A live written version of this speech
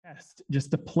test,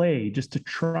 just to play, just to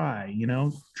try,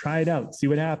 try it out, see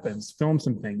what happens, film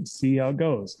some things, see how it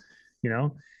goes, you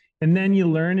know. And then you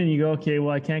learn and you go, okay,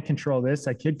 well, I can't control this.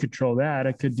 I could control that.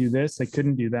 I could do this. I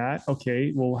couldn't do that.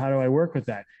 Okay, well, how do I work with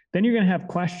that? Then you're going to have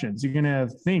questions. You're going to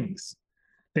have things.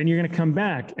 Then you're going to come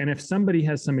back. And if somebody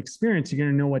has some experience, you're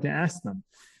going to know what to ask them.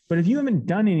 But if you haven't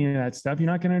done any of that stuff,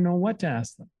 you're not going to know what to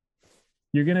ask them.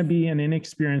 You're going to be an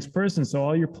inexperienced person. So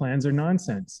all your plans are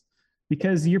nonsense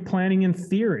because you're planning in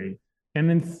theory.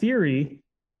 And in theory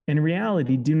and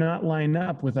reality do not line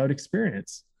up without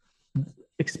experience.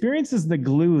 Experience is the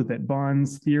glue that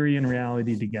bonds theory and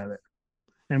reality together.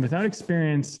 And without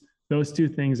experience, those two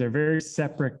things are very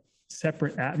separate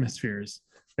atmospheres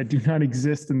that do not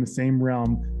exist in the same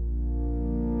realm.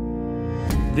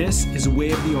 This is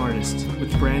Way of the Artist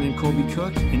with Brandon Colby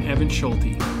Cook and Evan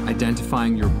Schulte,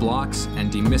 identifying your blocks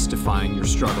and demystifying your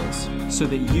struggles so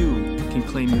that you can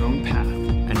claim your own path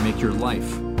and make your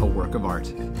life a work of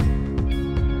art.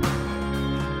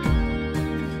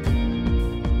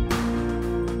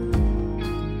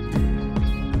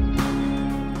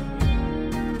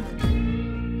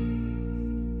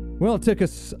 Well, it took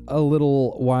us a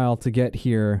little while to get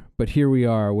here, but here we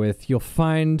are with You'll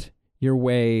Find Your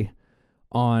Way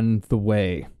on the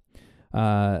Way.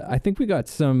 I think we got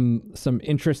some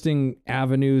interesting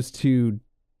avenues to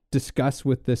discuss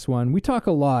with this one. We talk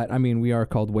a lot. I mean, we are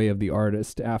called Way of the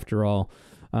Artist after all.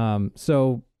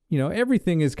 So,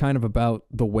 everything is kind of about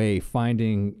the way,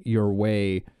 finding your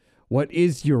way. What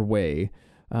is your way?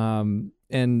 And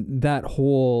that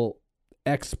whole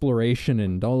exploration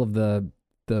and all of the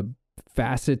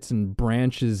facets and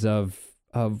branches of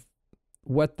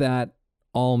what that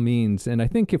all means. And I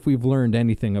think if we've learned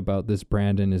anything about this,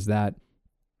 Brandon, is that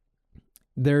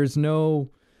there's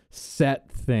no set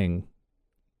thing.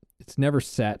 It's never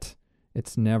set.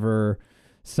 It's never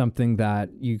something that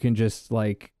you can just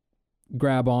like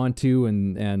grab onto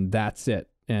and that's it.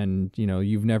 And,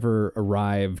 you've never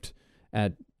arrived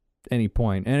at any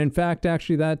point. And in fact,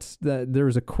 actually, there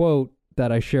was a quote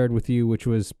that I shared with you, which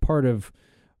was part of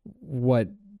what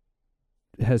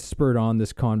has spurred on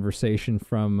this conversation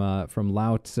from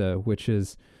Lao Tzu, which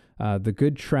is the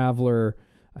good traveler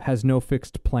has no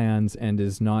fixed plans and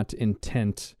is not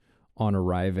intent on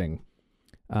arriving.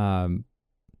 Man,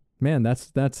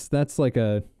 that's like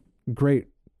a great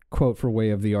quote for Way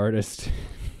of the Artist.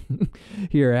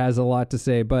 Here, it has a lot to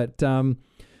say, but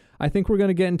I think we're going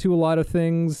to get into a lot of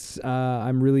things.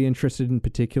 I'm really interested in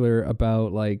particular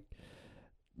about like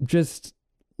just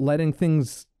letting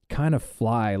things kind of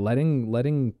fly,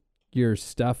 letting your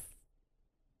stuff,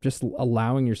 just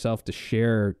allowing yourself to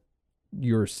share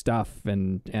your stuff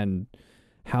and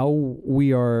how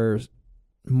we are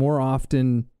more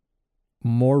often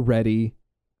more ready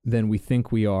than we think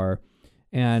we are,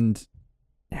 and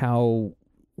how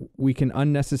we can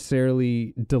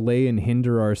unnecessarily delay and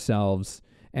hinder ourselves,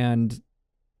 and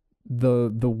the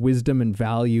wisdom and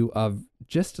value of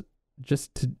just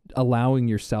to allowing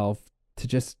yourself to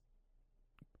just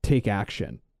take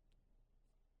action.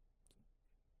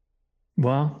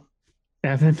 Well,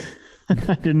 Evan, I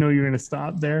didn't know you were going to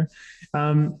stop there.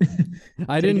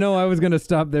 I didn't know I was going to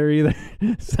stop there either.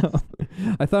 So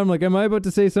I thought, I'm like, am I about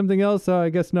to say something else? I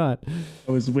guess not.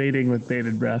 I was waiting with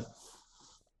bated breath.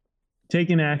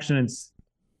 Taking action. It's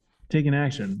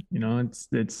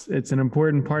an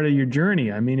important part of your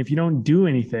journey. I mean, if you don't do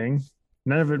anything,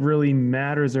 none of it really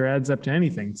matters or adds up to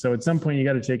anything. So at some point you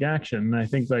got to take action. And I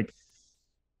think like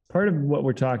part of what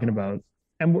we're talking about,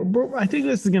 and I think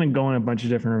this is going to go in a bunch of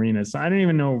different arenas. So I don't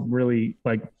even know really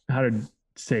like how to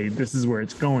say this is where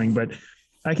it's going, but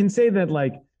I can say that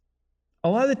like a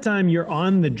lot of the time you're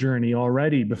on the journey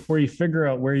already before you figure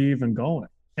out where you're even going.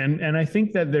 And I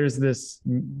think that there's this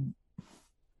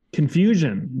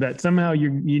confusion that somehow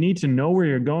you need to know where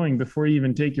you're going before you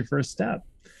even take your first step.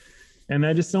 And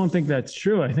I just don't think that's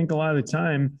true. I think a lot of the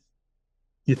time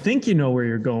you think you know where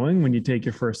you're going when you take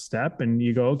your first step and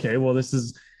you go, okay, well, this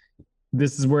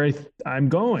is where I'm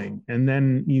going. And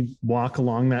then you walk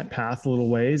along that path a little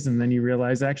ways and then you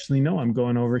realize, actually, no, I'm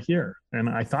going over here. And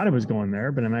I thought I was going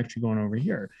there, but I'm actually going over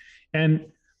here. And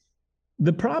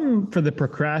the problem for the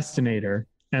procrastinator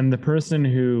and the person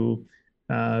who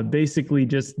basically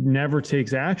just never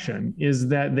takes action is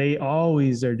that they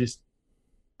always are just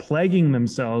plaguing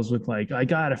themselves with like, I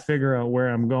got to figure out where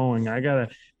I'm going. I got to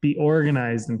be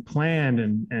organized and planned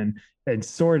and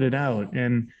sorted out.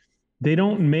 And they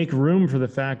don't make room for the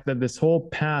fact that this whole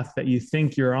path that you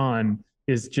think you're on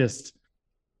is just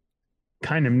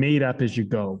kind of made up as you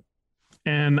go.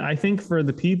 And I think for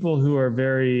the people who are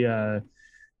very,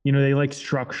 they like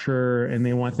structure and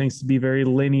they want things to be very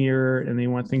linear and they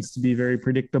want things to be very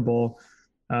predictable.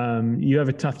 you have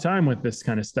a tough time with this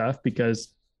kind of stuff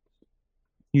because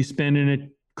you spend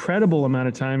an incredible amount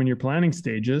of time in your planning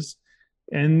stages.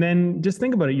 And then just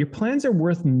think about it. Your plans are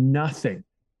worth nothing.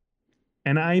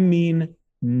 And I mean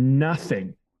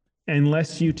nothing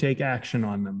unless you take action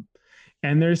on them.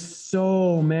 And there's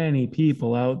so many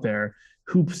people out there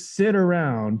who sit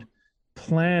around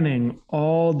planning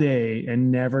all day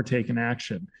and never taken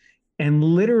action. And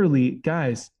literally,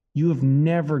 guys, you have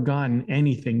never gotten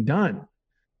anything done.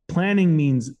 Planning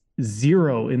means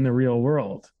zero in the real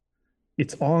world.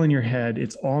 It's all in your head.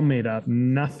 It's all made up.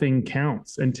 Nothing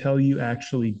counts until you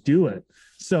actually do it.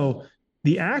 So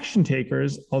the action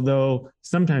takers, although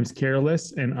sometimes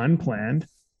careless and unplanned,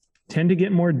 tend to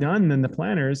get more done than the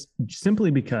planners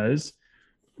simply because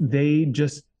they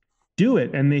just do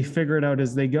it and they figure it out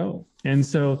as they go. And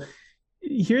so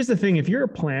here's the thing. If you're a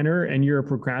planner and you're a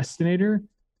procrastinator,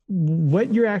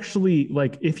 what you're actually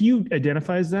like, if you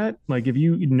identifies that, like if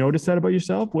you notice that about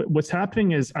yourself, what's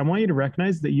happening is I want you to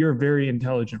recognize that you're a very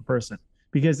intelligent person,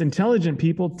 because intelligent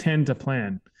people tend to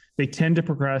plan. They tend to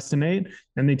procrastinate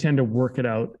and they tend to work it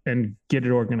out and get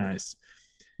it organized.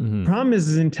 Mm-hmm. Problem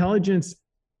is intelligence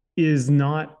is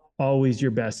not always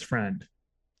your best friend.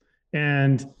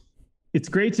 And it's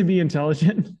great to be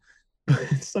intelligent, but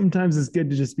sometimes it's good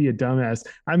to just be a dumbass.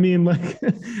 I mean, like,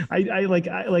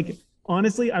 I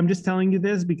honestly, I'm just telling you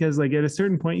this because like at a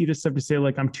certain point, you just have to say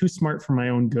like, I'm too smart for my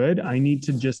own good. I need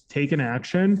to just take an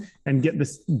action and get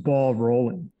this ball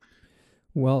rolling.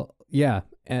 Well, yeah,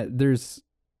 there's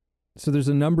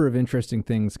a number of interesting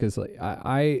things because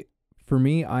like for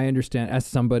me, I understand as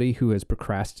somebody who has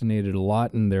procrastinated a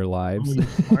lot in their lives. Oh,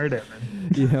 smart,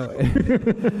 Evan. You know,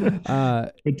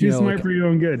 but too smart like, for your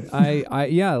own good.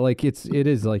 Yeah, like it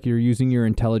is like you're using your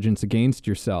intelligence against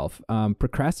yourself.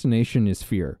 Procrastination is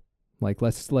fear. Like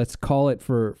let's call it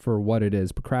for what it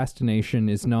is. Procrastination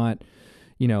is not,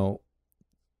 to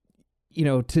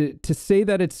say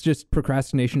that it's just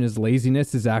procrastination is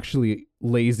laziness is actually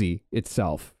lazy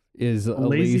itself is a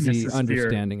lazy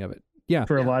understanding fear. Of it. Yeah,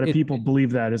 for a lot of people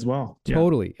believe that as well.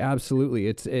 Totally, yeah. Absolutely.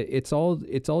 It's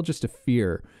all just a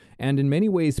fear, and in many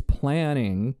ways,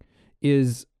 planning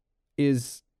is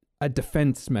a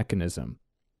defense mechanism.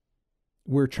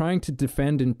 We're trying to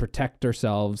defend and protect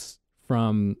ourselves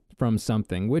from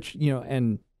something, which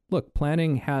and look,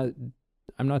 planning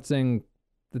I'm not saying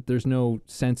that there's no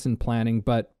sense in planning,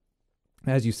 but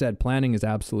as you said, planning is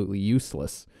absolutely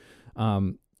useless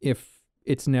if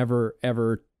it's never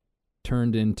ever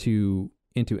turned into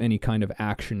any kind of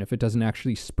action, if it doesn't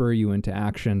actually spur you into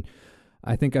action.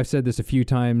 I think I've said this a few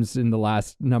times in the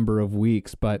last number of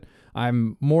weeks, but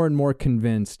I'm more and more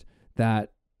convinced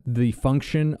that the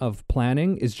function of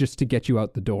planning is just to get you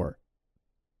out the door.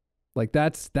 Like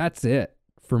that's it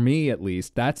for me, at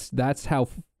least. That's how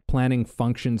planning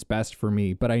functions best for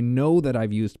me. But I know that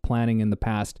I've used planning in the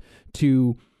past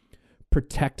to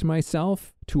protect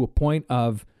myself to a point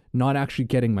of not actually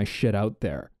getting my shit out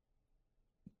there,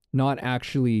 not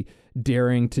actually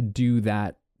daring to do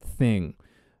that thing,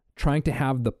 trying to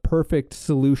have the perfect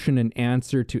solution and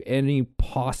answer to any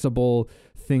possible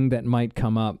thing that might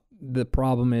come up. The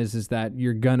problem is that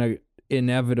you're gonna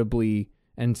inevitably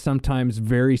and sometimes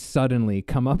very suddenly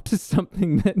come up to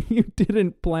something that you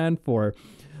didn't plan for.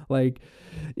 Like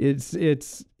it's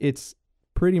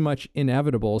pretty much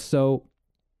inevitable. So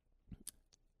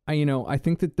I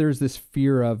think that there's this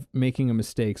fear of making a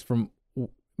mistake from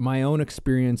my own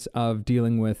experience of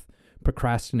dealing with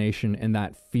procrastination and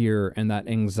that fear and that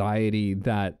anxiety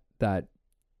that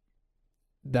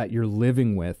you're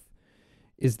living with,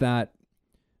 is that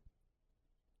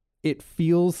it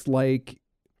feels like,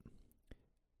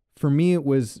 for me,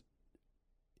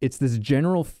 it's this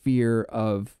general fear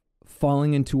of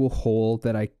falling into a hole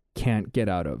that I can't get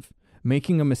out of,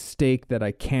 making a mistake that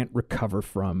I can't recover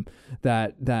from,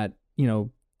 that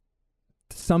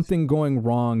something going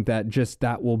wrong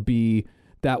that will be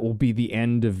the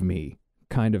end of me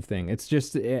kind of thing. It's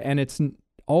just, and it's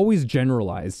always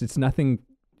generalized. It's nothing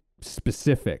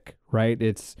specific, right?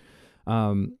 It's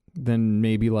then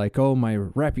maybe like, oh, my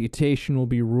reputation will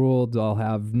be ruined. I'll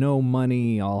have no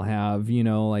money. I'll have,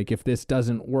 like if this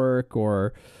doesn't work,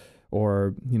 or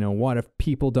what if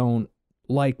people don't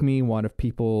like me? What if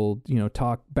people,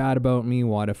 talk bad about me?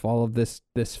 What if all of this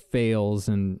fails?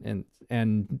 And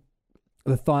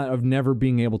the thought of never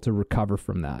being able to recover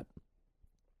from that,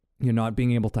 not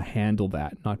being able to handle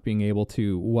that, not being able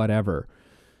to whatever,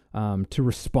 to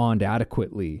respond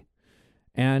adequately.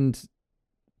 And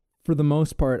for the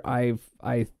most part, I've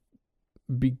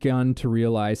begun to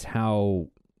realize how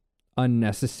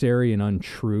unnecessary and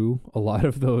untrue a lot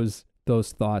of those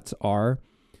thoughts are,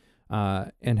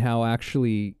 and how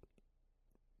actually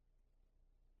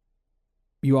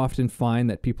you often find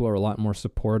that people are a lot more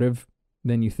supportive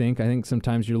than you think. I think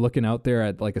sometimes you're looking out there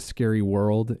at like a scary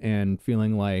world and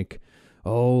feeling like,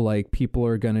 oh, like people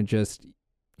are going to just,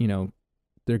 you know,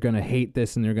 they're going to hate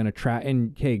this and they're going to try.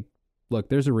 And hey, look,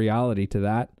 there's a reality to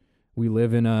that. We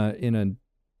live in a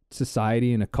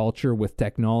society, in a culture with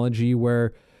technology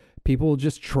where people will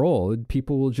just troll.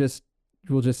 People will just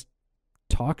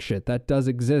talk shit. That does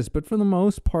exist. But for the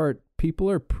most part, people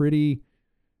are pretty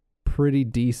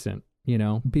decent, you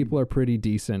know. People are pretty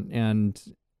decent. And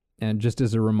just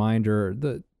as a reminder,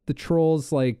 the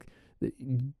trolls, like,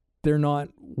 they're not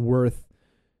worth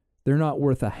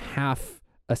a half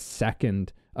a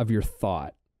second of your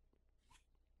thought.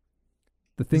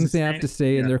 The things they have to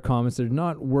say in their comments are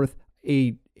not worth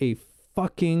a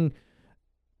fucking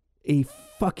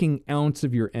ounce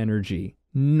of your energy.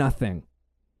 Nothing.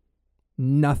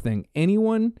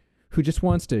 Anyone who just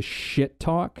wants to shit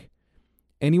talk,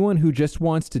 anyone who just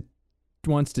wants to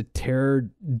tear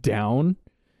down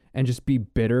and just be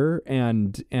bitter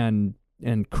and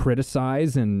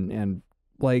criticize and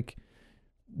like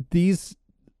these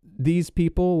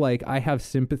people, like, I have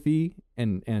sympathy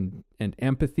and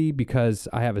empathy because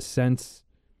I have a sense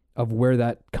of where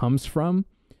that comes from.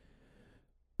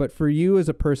 But for you as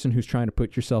a person who's trying to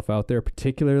put yourself out there,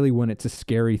 particularly when it's a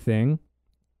scary thing,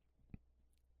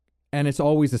 and it's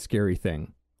always a scary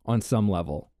thing on some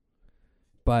level,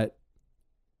 but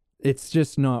it's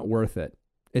just not worth it.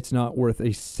 It's not worth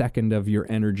a second of your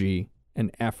energy and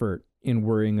effort in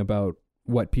worrying about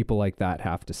what people like that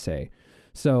have to say.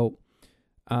 So,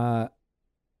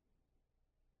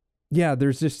 yeah,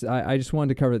 there's just, I just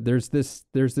wanted to cover it. There's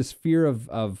this fear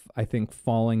of, I think,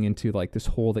 falling into like this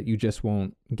hole that you just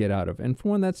won't get out of. And for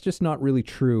one, that's just not really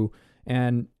true.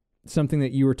 And something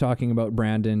that you were talking about,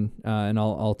 Brandon, and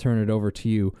I'll turn it over to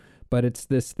you, but it's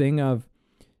this thing of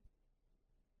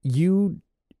you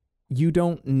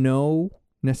don't know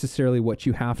necessarily what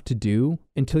you have to do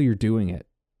until you're doing it.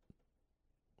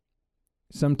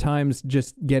 Sometimes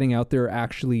just getting out there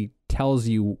actually tells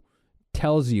you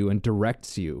and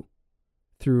directs you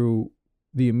through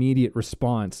the immediate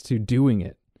response to doing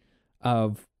it,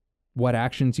 of what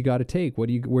actions you got to take,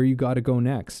 where you got to go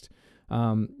next.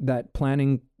 That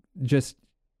planning just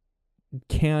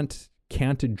can't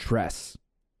address.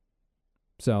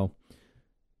 So,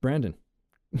 Brandon.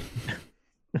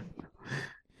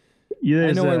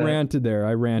 I know I ranted there.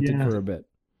 I ranted for a bit.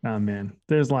 Oh man,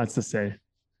 there's lots to say.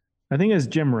 I think it was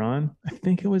Jim Rohn. I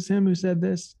think it was him who said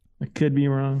this. I could be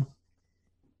wrong,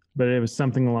 but it was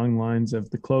something along the lines of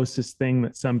the closest thing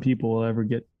that some people will ever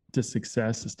get to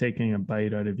success is taking a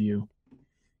bite out of you.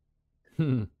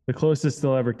 The closest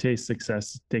they'll ever taste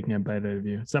success is taking a bite out of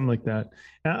you. Something like that.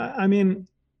 I mean,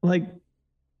 like,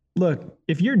 look,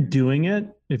 if you're doing it,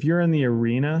 if you're in the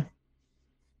arena,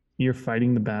 you're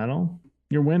fighting the battle,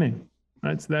 you're winning.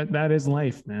 That is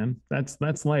life, man. That's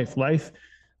life.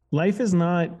 Life is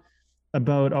not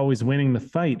about always winning the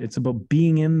fight. It's about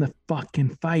being in the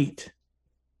fucking fight.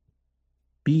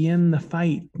 Be in the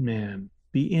fight, man.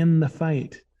 Be in the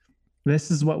fight.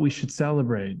 This is what we should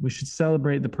celebrate. We should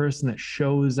celebrate the person that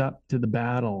shows up to the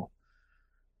battle.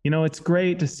 You know, it's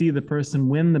great to see the person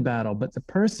win the battle, but the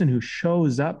person who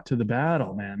shows up to the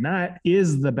battle, man, that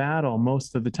is the battle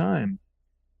most of the time.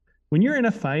 When you're in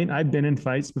a fight, I've been in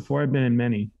fights before. I've been in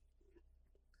many.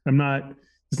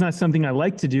 It's not something I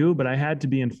like to do, but I had to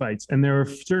be in fights. And there were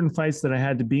certain fights that I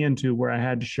had to be into where I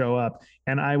had to show up.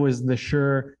 And I was the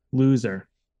sure loser.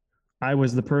 I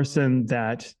was the person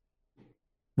that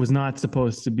was not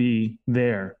supposed to be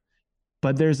there.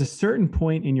 But there's a certain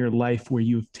point in your life where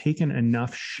you've taken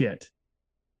enough shit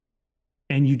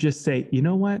and you just say, you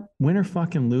know what? Win or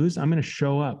fucking lose, I'm going to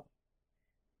show up.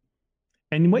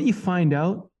 And what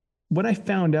I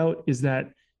found out is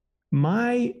that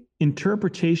my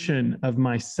interpretation of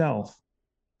myself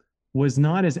was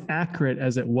not as accurate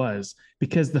as it was,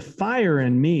 because the fire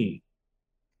in me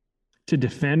to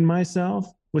defend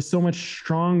myself was so much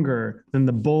stronger than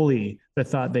the bully that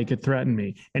thought they could threaten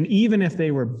me. And even if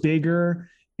they were bigger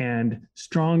and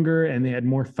stronger and they had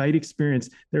more fight experience,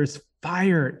 there's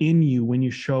fire in you when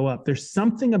you show up. There's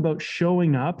something about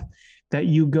showing up that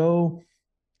you go,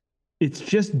 it's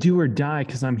just do or die,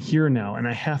 because I'm here now and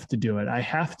I have to do it. I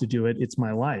have to do it. It's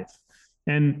my life.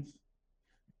 And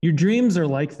your dreams are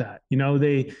like that. You know,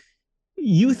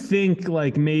 you think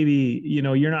like maybe, you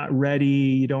know, you're not ready,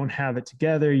 you don't have it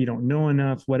together, you don't know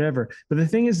enough, whatever. But the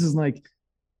thing is like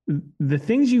the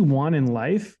things you want in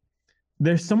life,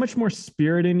 there's so much more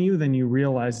spirit in you than you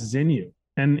realize is in you.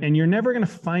 And you're never going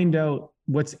to find out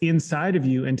what's inside of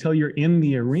you until you're in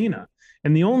the arena.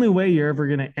 And the only way you're ever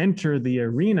going to enter the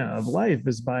arena of life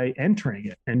is by entering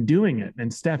it and doing it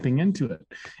and stepping into it.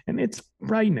 And it's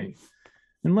frightening.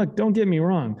 And look, don't get me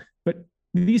wrong, but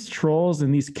these trolls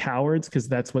and these cowards, because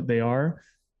that's what they are,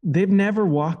 they've never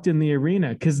walked in the arena,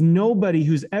 because nobody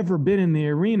who's ever been in the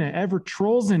arena ever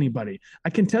trolls anybody. I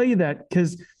can tell you that,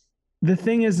 because the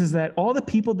thing is that all the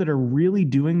people that are really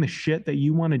doing the shit that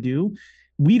you want to do,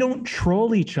 we don't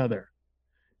troll each other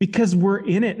because we're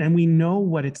in it and we know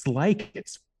what it's like.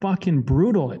 It's fucking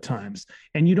brutal at times.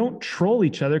 And you don't troll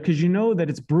each other because you know that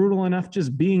it's brutal enough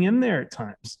just being in there at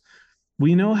times.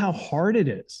 We know how hard it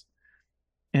is.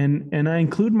 And I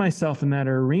include myself in that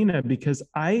arena because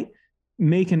I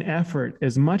make an effort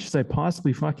as much as I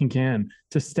possibly fucking can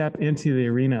to step into the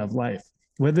arena of life.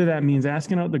 Whether that means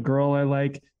asking out the girl I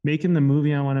like, making the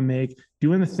movie I want to make,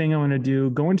 doing the thing I want to do,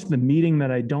 going to the meeting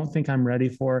that I don't think I'm ready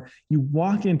for. You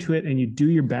walk into it and you do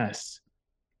your best.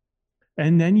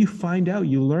 And then you find out,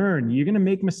 you learn, you're going to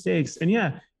make mistakes. And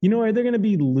yeah, you know, are there going to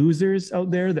be losers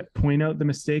out there that point out the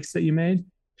mistakes that you made?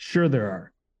 Sure there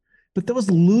are. But those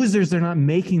losers are not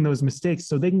making those mistakes,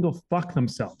 so they can go fuck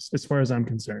themselves as far as I'm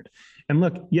concerned. And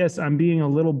look, yes, I'm being a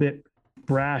little bit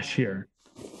brash here,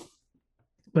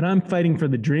 but I'm fighting for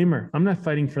the dreamer. I'm not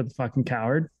fighting for the fucking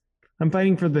coward. I'm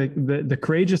fighting for the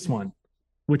courageous one,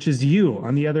 which is you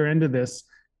on the other end of this,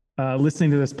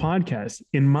 listening to this podcast.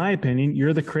 In my opinion,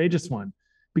 you're the courageous one,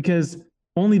 because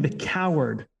only the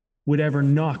coward would ever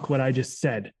knock what I just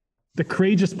said. The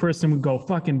courageous person would go,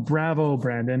 fucking bravo,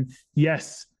 Brandon.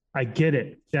 Yes, I get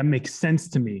it. That makes sense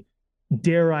to me.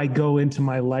 Dare I go into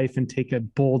my life and take a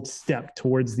bold step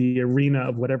towards the arena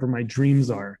of whatever my dreams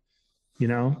are? You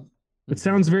know, it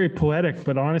sounds very poetic,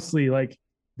 but honestly, like,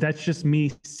 that's just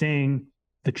me saying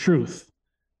the truth.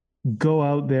 Go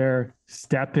out there,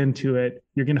 step into it.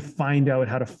 You're going to find out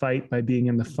how to fight by being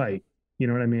in the fight. You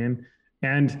know what I mean?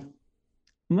 And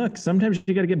look, sometimes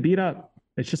you got to get beat up.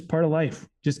 It's just part of life.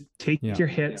 Just take your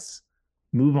hits,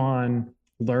 move on,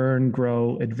 learn,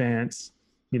 grow, advance.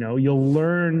 You know, you'll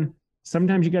learn.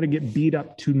 Sometimes you got to get beat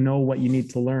up to know what you need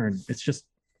to learn. It's just,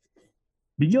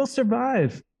 but you'll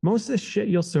survive. Most of this shit,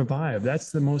 you'll survive.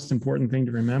 That's the most important thing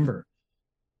to remember.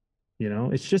 You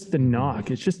know, it's just a knock.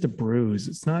 It's just a bruise.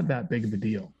 It's not that big of a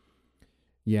deal.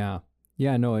 Yeah.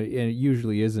 Yeah, no, it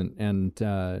usually isn't.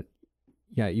 And,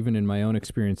 yeah, even in my own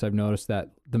experience, I've noticed that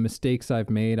the mistakes I've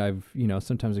made,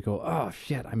 sometimes I go, oh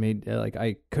shit,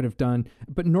 I could have done,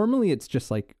 but normally it's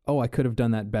just like, oh, I could have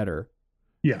done that better.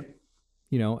 Yeah.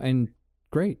 You know, and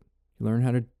great. Learn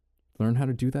how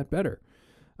to do that better.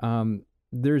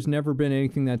 There's never been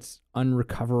anything that's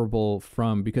unrecoverable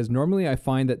from, because normally I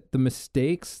find that the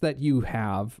mistakes that you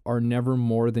have are never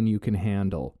more than you can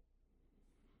handle.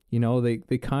 You know,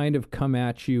 they kind of come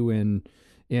at you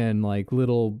in like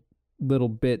little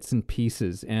bits and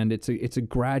pieces, and it's a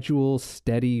gradual,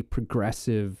 steady,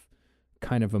 progressive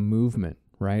kind of a movement,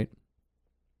 right?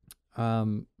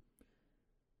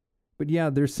 But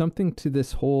yeah, there's something to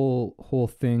this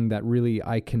whole thing that really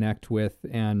I connect with,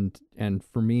 and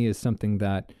for me is something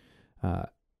that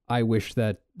I wish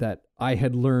that I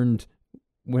had learned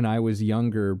when I was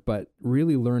younger, but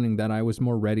really learning that I was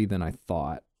more ready than I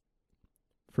thought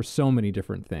for so many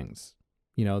different things.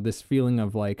 You know, this feeling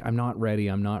of like, I'm not ready.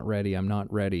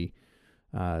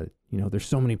 You know, there's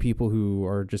so many people who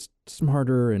are just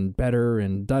smarter and better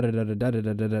and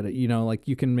da-da-da-da-da-da-da-da. You know, like,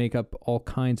 you can make up all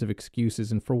kinds of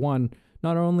excuses. And for one,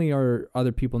 not only are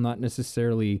other people not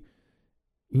necessarily,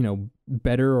 you know,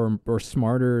 better or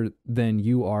smarter than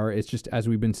you are, it's just, as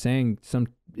we've been saying,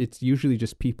 it's usually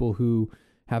just people who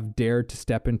have dared to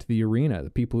step into the arena, the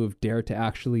people who have dared to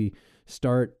actually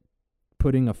start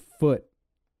putting a foot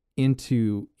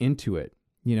into it,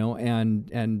 you know,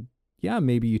 and yeah,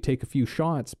 maybe you take a few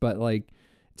shots, but like,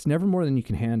 it's never more than you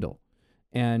can handle.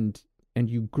 And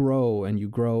you grow and you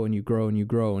grow and you grow and you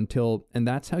grow and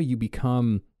that's how you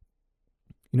become,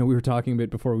 you know, we were talking a bit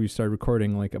before we started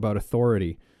recording, like, about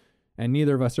authority, and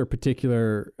neither of us are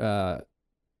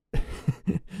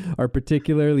are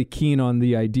particularly keen on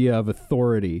the idea of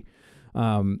authority.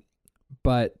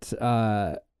 But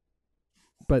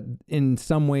in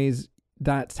some ways,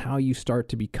 that's how you start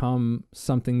to become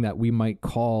something that we might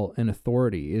call an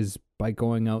authority, is by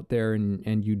going out there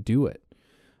and you do it.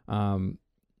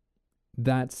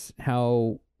 That's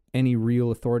how any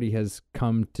real authority has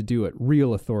come to do it.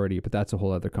 Real authority, but that's a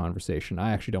whole other conversation.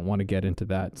 I actually don't want to get into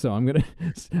that. So I'm going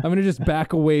to just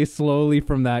back away slowly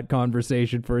from that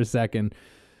conversation for a second.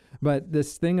 But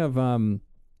this thing of,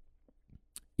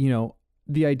 you know,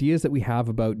 the ideas that we have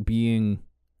about being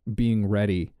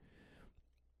ready.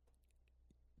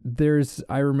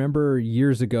 I remember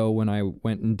years ago when I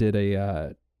went and did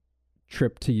a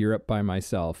trip to Europe by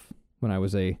myself when I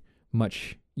was a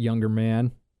much younger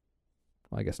man.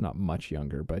 Well, I guess not much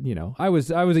younger, but you know, I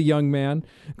was a young man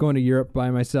going to Europe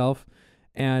by myself,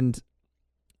 and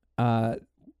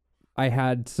I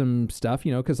had some stuff,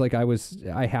 you know, because like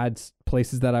I had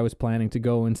places that I was planning to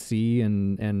go and see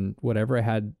and whatever. I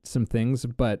had some things,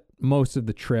 but most of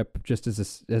the trip, just as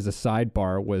a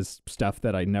sidebar, was stuff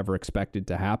that I never expected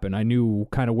to happen. I knew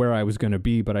kind of where I was going to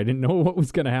be, but I didn't know what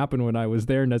was going to happen when I was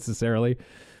there necessarily.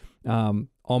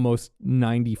 Almost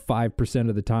 95%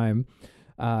 of the time.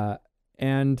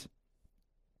 And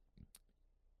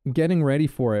getting ready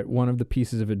for it, one of the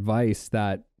pieces of advice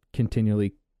that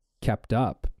continually kept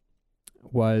up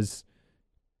was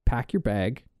pack your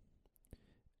bag.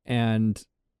 And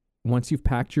once you've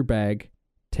packed your bag,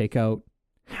 take out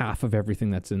half of everything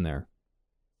that's in there.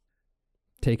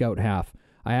 Take out half.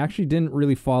 I actually didn't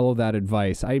really follow that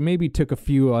advice. I maybe took a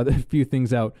few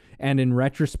things out. And in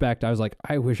retrospect, I was like,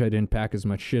 I wish I didn't pack as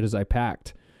much shit as I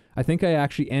packed. I think I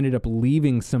actually ended up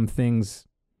leaving some things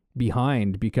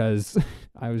behind because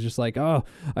I was just like, oh,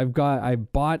 I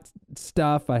bought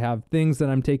stuff. I have things that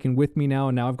I'm taking with me now.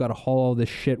 And now I've got to haul all this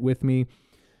shit with me.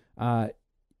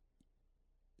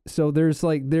 So there's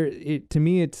like, to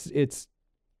me, it's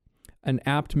an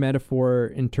apt metaphor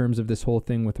in terms of this whole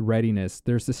thing with readiness.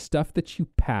 There's the stuff that you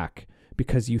pack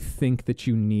because you think that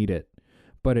you need it,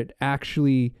 but it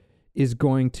actually is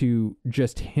going to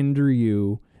just hinder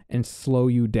you and slow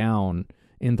you down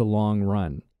in the long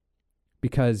run,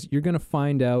 because you're going to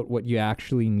find out what you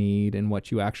actually need and what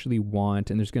you actually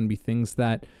want. And there's going to be things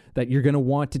that you're going to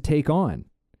want to take on.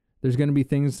 There's going to be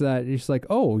things that you're just like,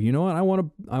 oh, you know what? I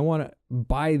want to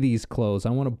buy these clothes. I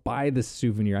want to buy this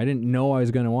souvenir. I didn't know I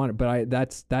was going to want it, but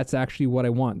that's actually what I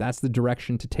want. That's the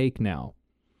direction to take now.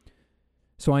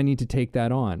 So I need to take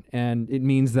that on. And it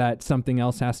means that something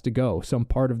else has to go. Some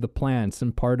part of the plan,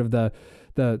 some part of the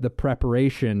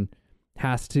preparation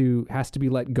has to be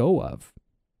let go of.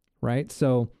 Right?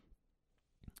 So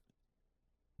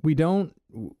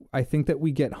I think that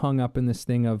we get hung up in this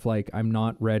thing of like, I'm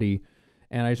not ready.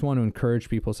 And I just want to encourage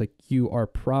people. It's like, you are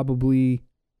probably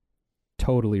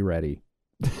totally ready.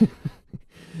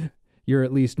 You're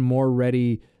at least more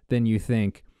ready than you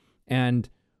think. And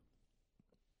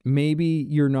maybe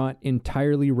you're not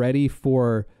entirely ready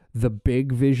for the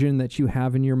big vision that you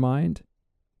have in your mind,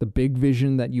 the big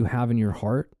vision that you have in your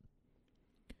heart,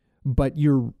 but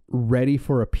you're ready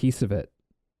for a piece of it.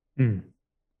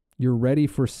 You're ready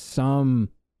for some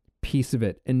piece of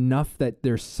it, enough that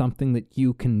there's something that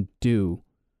you can do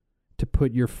to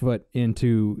put your foot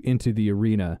into the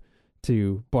arena,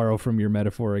 to borrow from your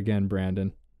metaphor again,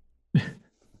 Brandon.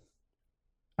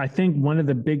 I think one of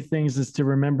the big things is to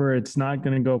remember it's not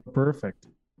going to go perfect.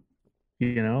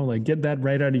 You know, like get that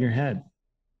right out of your head.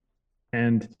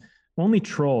 And only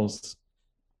trolls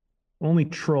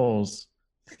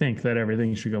think that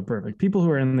everything should go perfect. People who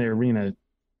are in the arena,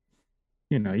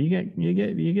 you know, you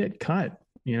get cut,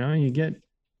 you know, you get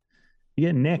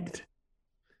nicked,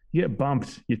 you get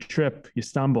bumped, you trip, you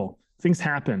stumble, things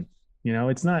happen, you know,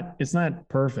 it's not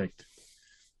perfect.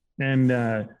 And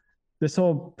this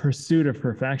whole pursuit of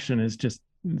perfection is just,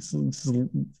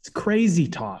 it's crazy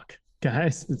talk,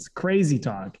 guys. It's crazy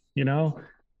talk, you know,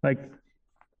 like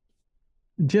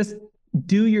just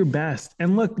do your best.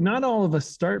 And look, not all of us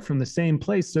start from the same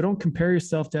place. So don't compare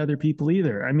yourself to other people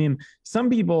either. I mean, some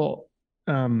people,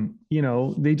 you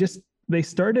know, they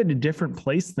start at a different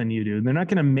place than you do. They're not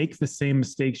going to make the same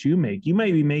mistakes you make. You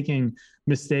might be making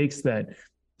mistakes that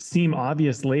seem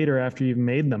obvious later after you've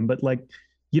made them, but like,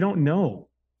 you don't know.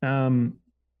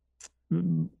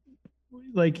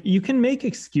 Like you can make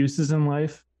excuses in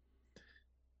life,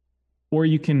 or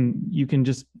you can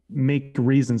just make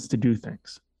reasons to do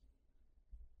things.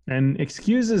 And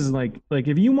excuses, like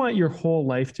if you want your whole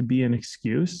life to be an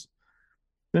excuse,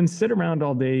 then sit around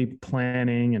all day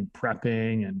planning and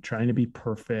prepping and trying to be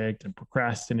perfect and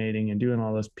procrastinating and doing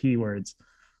all those P words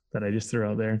that I just threw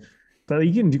out there. But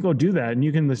you can go do that, and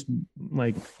you can just,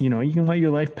 like, you know, you can let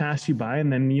your life pass you by,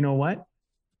 and then you know what?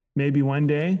 Maybe one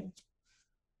day,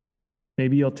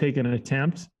 maybe you'll take an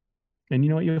attempt, and you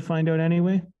know what you'll find out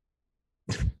anyway?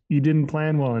 You didn't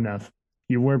plan well enough.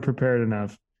 You weren't prepared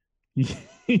enough.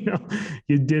 You know,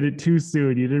 you did it too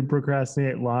soon. You didn't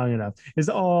procrastinate long enough. It's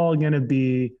all going to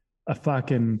be a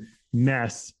fucking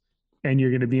mess, and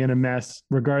you're going to be in a mess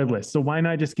regardless. So why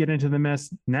not just get into the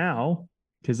mess now?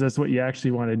 Because that's what you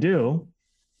actually want to do.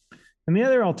 And the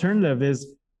other alternative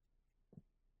is,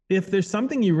 if there's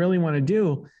something you really want to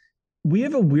do, we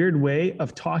have a weird way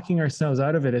of talking ourselves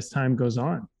out of it as time goes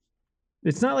on.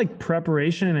 It's not like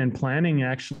preparation and planning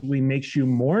actually makes you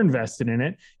more invested in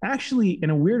it. Actually,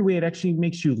 in a weird way, it actually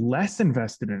makes you less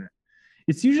invested in it.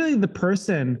 It's usually the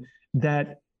person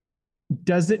that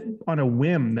does it on a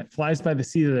whim, that flies by the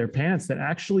seat of their pants, that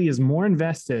actually is more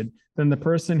invested than the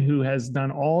person who has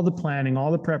done all the planning,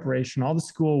 all the preparation, all the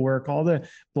schoolwork, all the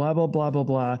blah, blah, blah, blah,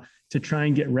 blah to try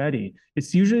and get ready.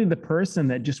 It's usually the person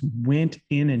that just went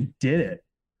in and did it.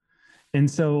 And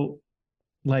so,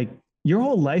 like, your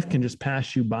whole life can just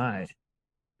pass you by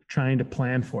trying to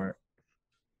plan for it.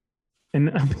 And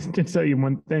I'm going to tell you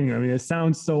one thing. I mean, it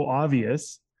sounds so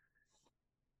obvious,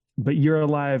 but you're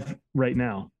alive right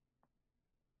now.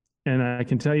 And I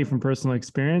can tell you from personal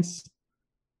experience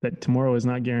that tomorrow is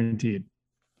not guaranteed.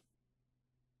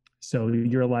 So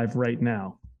you're alive right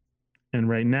now. And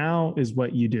right now is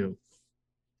what you do.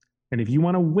 And if you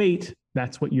want to wait,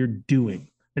 that's what you're doing.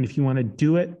 And if you want to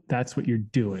do it, that's what you're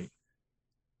doing.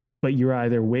 But you're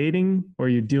either waiting or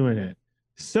you're doing it.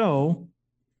 So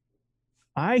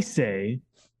I say,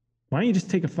 why don't you just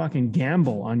take a fucking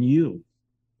gamble on you?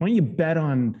 Why don't you bet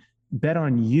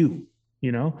on you?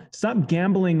 You know, stop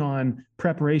gambling on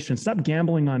preparation. Stop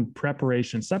gambling on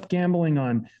preparation. Stop gambling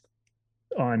on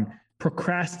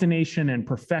procrastination and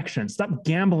perfection. Stop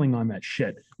gambling on that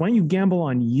shit. Why don't you gamble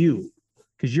on you?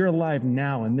 Because you're alive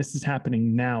now and this is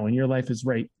happening now and your life is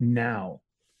right now.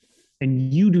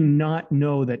 And you do not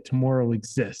know that tomorrow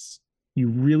exists. You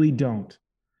really don't.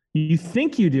 You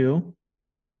think you do.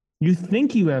 You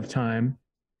think you have time,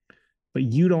 but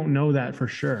you don't know that for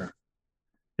sure.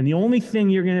 And the only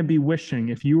thing you're going to be wishing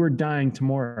if you were dying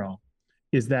tomorrow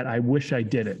is that I wish I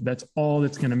did it. That's all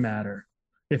that's going to matter.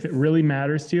 If it really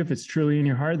matters to you, if it's truly in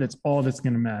your heart, that's all that's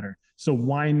going to matter. So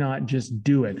why not just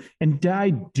do it and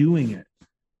die doing it?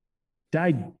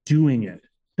 Die doing it.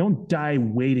 Don't die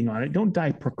waiting on it. Don't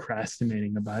die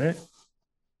procrastinating about it.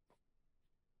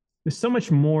 There's so much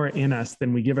more in us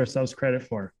than we give ourselves credit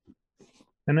for.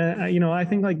 And I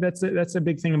think like that's a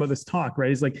big thing about this talk, right?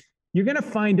 It's like, you're going to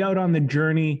find out on the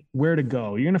journey where to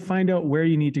go. You're going to find out where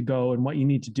you need to go and what you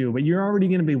need to do, but you're already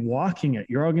going to be walking it.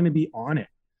 You're all going to be on it.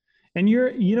 And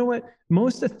you know what?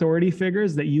 Most authority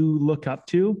figures that you look up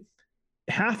to,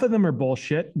 half of them are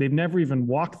bullshit. They've never even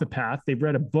walked the path. They've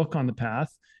read a book on the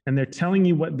path and they're telling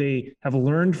you what they have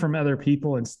learned from other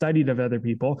people and studied of other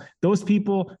people. Those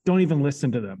people don't even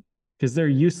listen to them because they're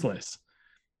useless.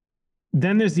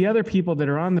 Then there's the other people that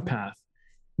are on the path.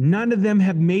 None of them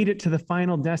have made it to the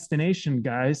final destination,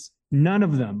 guys. None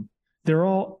of them. They're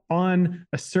all on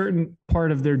a certain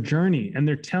part of their journey, and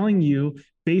they're telling you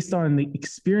based on the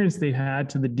experience they've had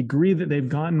to the degree that they've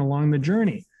gotten along the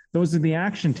journey. Those are the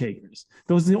action takers.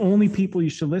 Those are the only people you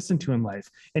should listen to in life.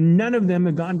 And none of them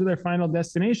have gotten to their final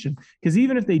destination, because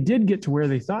even if they did get to where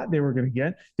they thought they were going to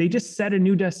get, they just set a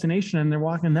new destination and they're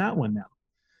walking that one now.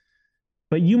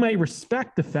 But you might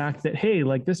respect the fact that, hey,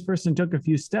 like this person took a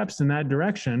few steps in that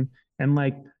direction and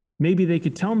like maybe they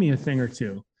could tell me a thing or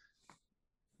two,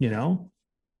 you know?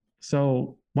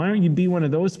 So why don't you be one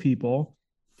of those people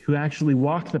who actually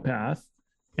walk the path?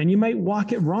 And you might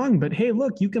walk it wrong, but hey,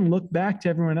 look, you can look back to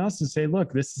everyone else and say,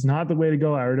 look, this is not the way to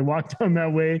go. I already walked down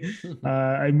that way.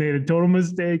 I made a total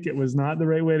mistake. It was not the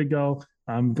right way to go.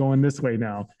 I'm going this way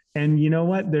now. And you know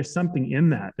what? There's something in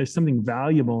that. There's something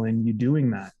valuable in you doing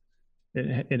that.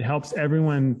 It helps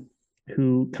everyone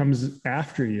who comes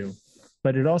after you,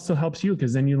 but it also helps you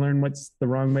because then you learn what's the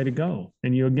wrong way to go.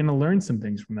 And you're going to learn some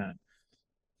things from that.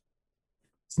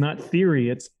 It's not theory.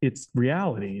 It's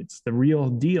reality. It's the real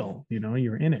deal. You know,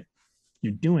 you're in it,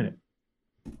 you're doing it.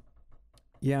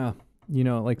 Yeah. You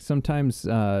know, like sometimes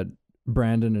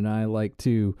Brandon and I like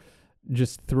to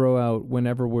just throw out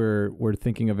whenever we're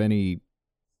thinking of any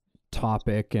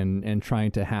topic and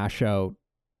trying to hash out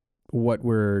what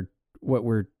we're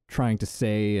trying to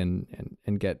say and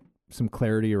get some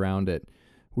clarity around it.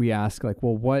 We ask like,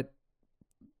 well,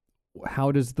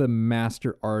 how does the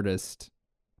master artist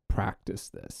practice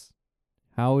this?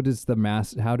 How does a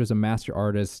master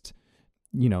artist,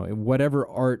 you know, whatever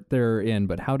art they're in,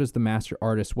 but how does the master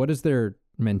artist, what is their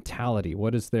mentality?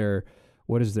 What is their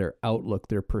outlook,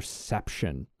 their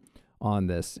perception on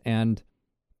this? And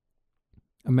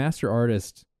a master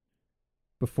artist,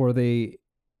 before they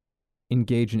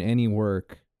engage in any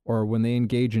work, or when they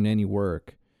engage in any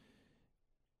work,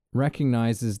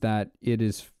 recognizes that it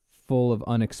is full of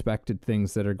unexpected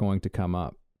things that are going to come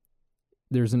up.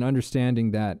 There's an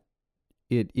understanding that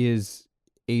it is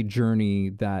a journey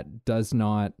that does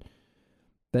not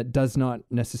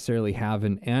necessarily have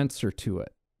an answer to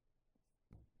it.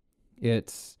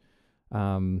 It's,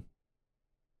 there's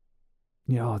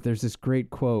this great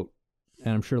quote,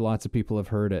 and I'm sure lots of people have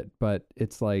heard it, but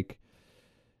it's like,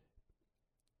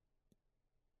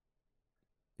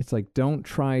 it's like, don't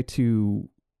try to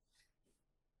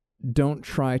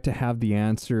have the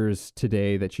answers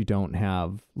today that you don't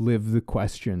have. Live the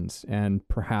questions, and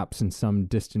perhaps in some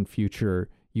distant future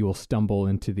you will stumble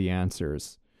into the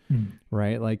answers.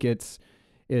 Right? Like it's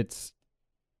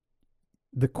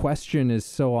the question is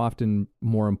so often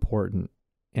more important.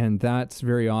 And that's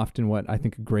very often what I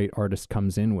think a great artist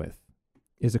comes in with,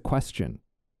 is a question.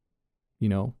 You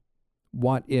know,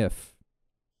 what if?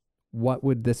 What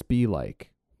would this be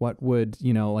like? What would,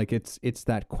 you know, like it's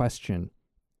that question.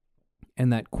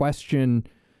 And that question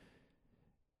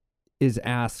is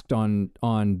asked on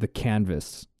the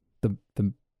canvas, the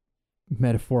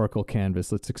metaphorical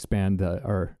canvas. Let's expand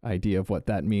our idea of what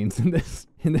that means in this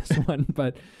one.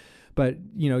 But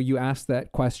you know, you ask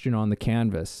that question on the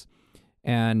canvas,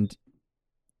 and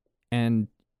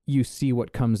you see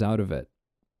what comes out of it.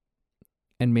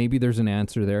 And maybe there's an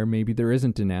answer there, maybe there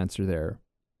isn't an answer there.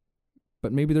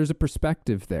 But maybe there's a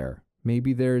perspective there.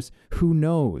 Maybe there's, who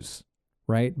knows,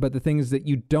 right? But the thing is that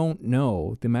you don't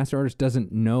know. The master artist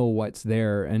doesn't know what's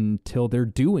there until they're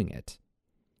doing it.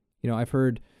 You know, I've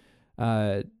heard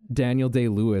Daniel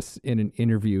Day-Lewis in an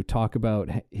interview talk about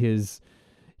his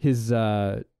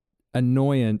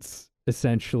annoyance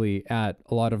essentially at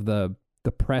a lot of the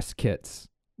press kits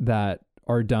that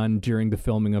are done during the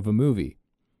filming of a movie,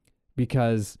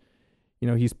 because, you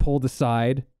know, he's pulled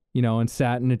aside, you know, and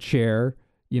sat in a chair,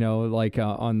 you know, like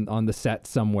on the set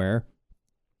somewhere,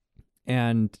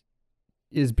 and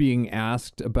is being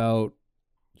asked about,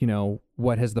 you know,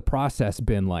 what has the process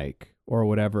been like or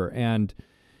whatever. And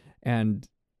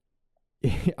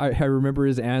I remember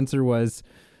his answer was,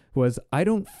 I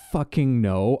don't fucking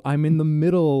know. I'm in the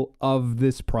middle of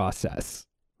this process,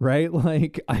 right?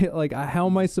 Like, how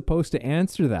am I supposed to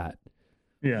answer that?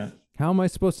 Yeah. How am I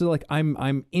supposed to, like,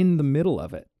 I'm in the middle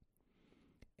of it.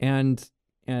 And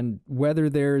whether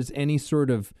there's any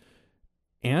sort of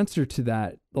answer to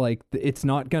that, like, it's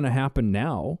not going to happen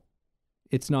now.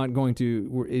 It's not going to,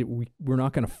 we're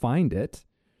not going to find it,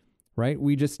 right?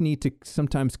 We just need to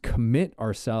sometimes commit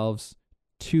ourselves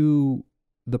to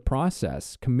the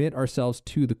process, commit ourselves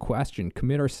to the question,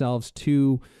 commit ourselves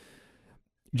to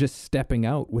just stepping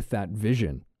out with that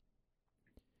vision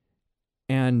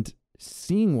and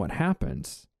seeing what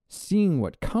happens, seeing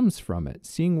what comes from it,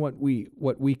 seeing what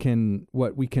we can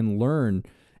learn.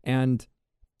 And,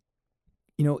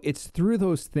 you know, it's through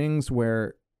those things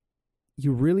where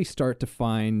you really start to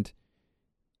find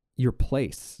your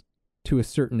place to a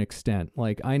certain extent.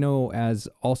 Like, I know, as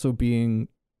also being,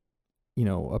 you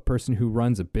know, a person who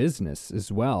runs a business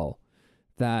as well,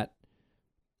 that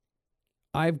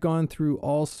I've gone through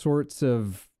all sorts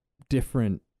of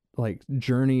different, like,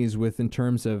 journeys in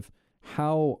terms of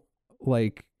how,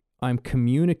 like, I'm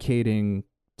communicating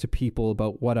to people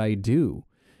about what I do.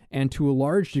 And to a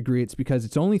large degree, it's because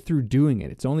it's only through doing it.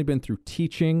 It's only been through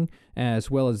teaching, as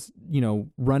well as, you know,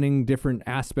 running different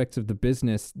aspects of the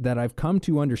business, that I've come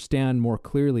to understand more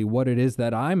clearly what it is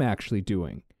that I'm actually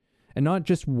doing. And not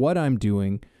just what I'm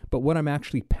doing, but what I'm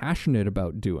actually passionate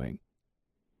about doing.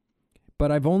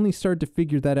 But I've only started to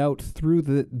figure that out through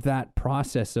that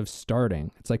process of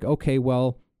starting. It's like, okay,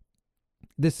 well,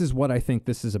 this is what I think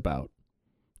this is about.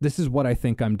 This is what I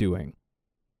think I'm doing.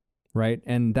 Right?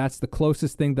 And that's the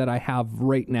closest thing that I have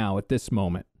right now at this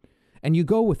moment. And you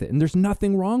go with it, and there's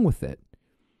nothing wrong with it.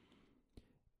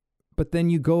 But then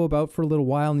you go about for a little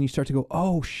while and you start to go,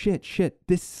 oh, shit,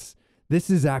 this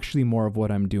is actually more of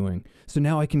what I'm doing. So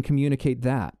now I can communicate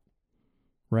that,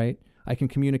 right? I can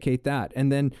communicate that.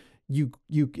 And then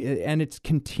and it's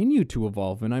continued to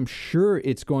evolve, and I'm sure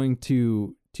it's going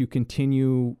to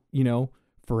continue, you know,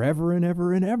 forever and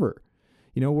ever and ever.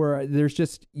 You know, where there's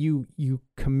just, you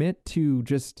commit to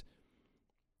just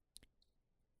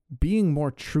being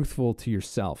more truthful to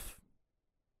yourself.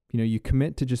 You know, you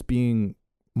commit to just being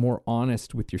more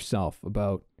honest with yourself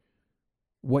about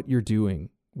what you're doing,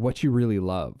 what you really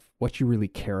love, what you really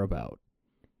care about.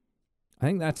 I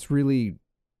think that's really,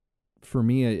 for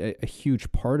me, a huge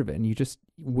part of it. And you just,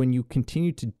 when you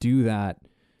continue to do that,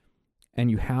 and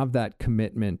you have that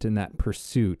commitment and that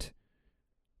pursuit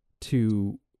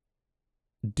to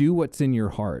do what's in your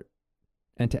heart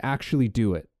and to actually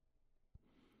do it,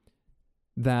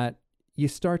 that you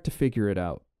start to figure it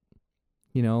out.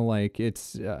 You know, like,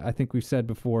 it's, I think we've said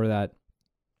before that,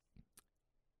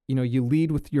 you know, you lead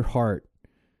with your heart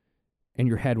and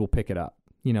your head will pick it up.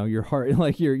 You know, your heart,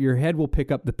 like your head will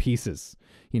pick up the pieces,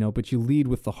 you know, but you lead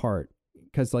with the heart,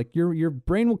 because, like, your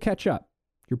brain will catch up.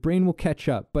 Your brain will catch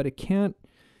up, but it can't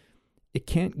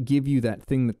give you that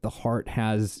thing that the heart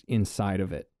has inside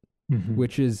of it. Mm-hmm.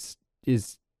 Which is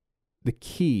the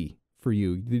key for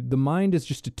you. The mind is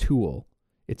just a tool.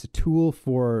 It's a tool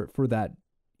for that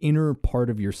inner part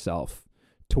of yourself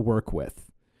to work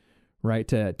with, right?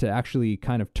 To actually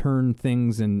kind of turn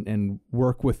things and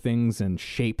work with things and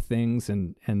shape things.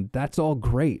 And that's all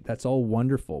great. That's all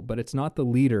wonderful, but it's not the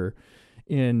leader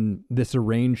in this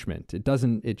arrangement.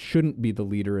 It shouldn't be the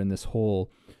leader in this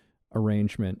whole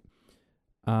arrangement.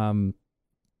 I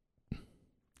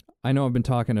know I've been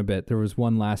talking a bit. There was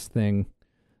one last thing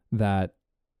that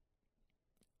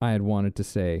I had wanted to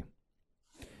say.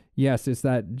 Yes, it's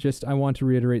that I want to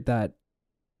reiterate that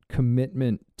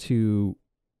commitment to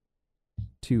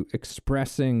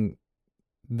expressing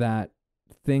that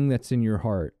thing that's in your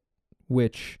heart,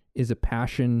 which is a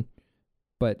passion,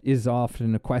 but is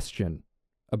often a question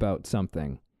about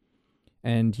something.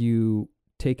 And you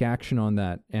take action on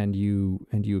that, and you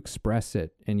express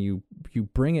it, and you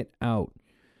bring it out.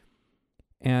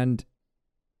 And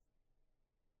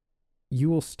you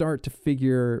will start to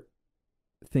figure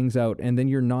things out, and then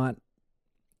you're not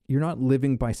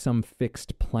living by some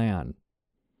fixed plan.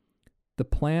 The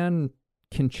plan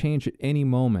can change at any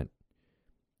moment,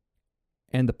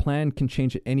 and the plan can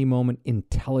change at any moment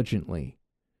intelligently.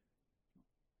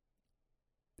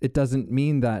 It doesn't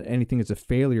mean that anything is a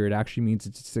failure. It actually means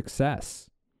it's a success,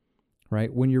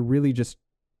 right? When you're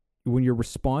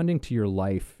responding to your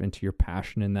life and to your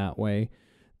passion in that way,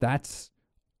 that's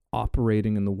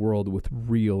operating in the world with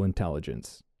real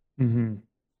intelligence. Mm-hmm.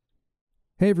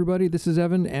 Hey everybody, this is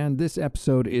Evan, and this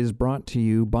episode is brought to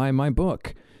you by my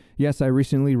book. Yes, I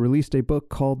recently released a book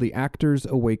called The Actor's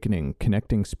Awakening: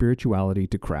 Connecting Spirituality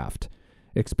to Craft.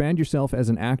 Expand yourself as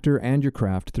an actor and your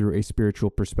craft through a spiritual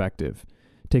perspective.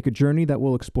 Take a journey that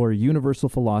will explore universal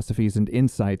philosophies and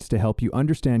insights to help you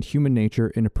understand human nature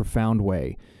in a profound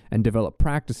way, and develop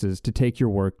practices to take your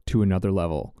work to another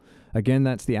level. Again,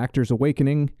 that's The Actor's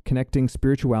Awakening: Connecting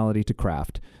Spirituality to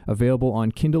Craft. Available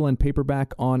on Kindle and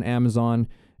paperback on Amazon.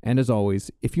 And as always,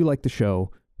 if you like the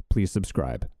show, please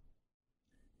subscribe.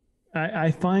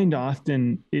 I find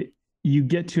often you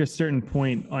get to a certain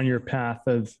point on your path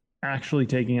of actually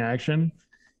taking action,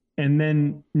 and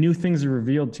then new things are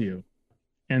revealed to you.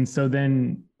 And so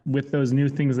then with those new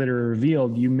things that are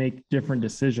revealed, you make different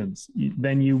decisions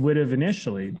than you would have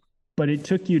initially. But it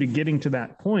took you to getting to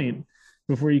that point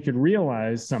before you could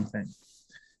realize something.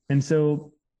 And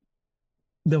so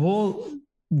the whole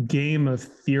game of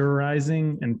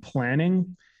theorizing and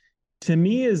planning, to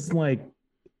me, is like,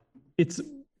 it's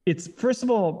first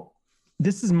of all,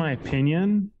 this is my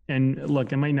opinion. And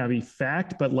look, it might not be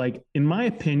fact, but like, in my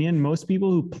opinion, most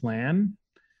people who plan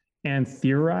and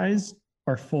theorize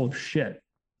are full of shit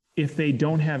if they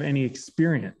don't have any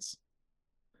experience.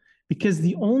 Because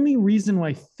the only reason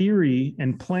why theory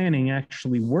and planning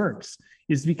actually works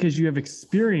is because you have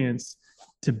experience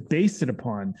to base it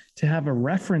upon, to have a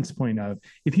reference point of.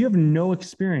 If you have no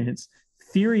experience,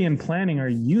 theory and planning are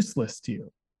useless to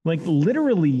you. Like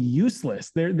literally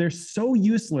useless. They're so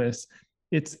useless.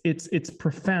 It's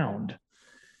profound.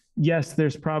 Yes,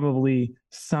 there's probably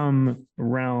some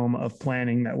realm of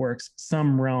planning that works,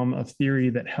 some realm of theory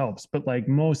that helps, but like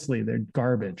mostly they're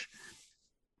garbage.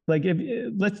 Like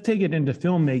let's take it into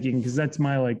filmmaking, because that's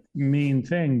my like main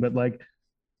thing. But like,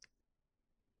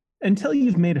 until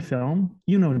you've made a film,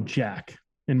 you know jack,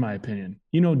 in my opinion.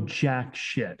 You know jack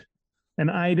shit.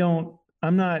 And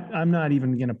I'm not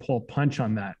even gonna pull a punch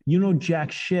on that. You know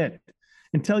jack shit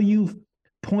until you've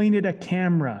pointed a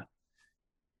camera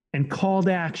and called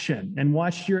action and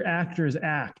watched your actors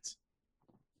act.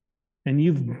 And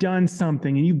you've done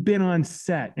something and you've been on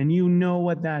set and you know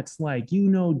what that's like. You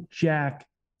know jack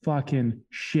fucking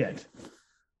shit.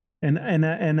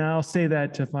 And I'll say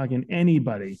that to fucking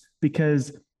anybody,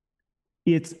 because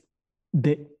it's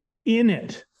the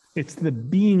it's the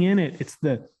being in it, it's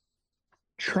the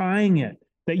trying it,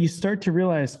 that you start to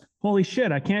realize, holy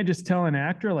shit, I can't just tell an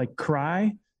actor like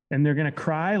cry and they're gonna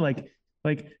cry. Like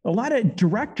a lot of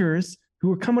directors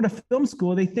who are coming to film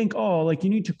school, they think, oh, like you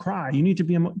need to cry, you need to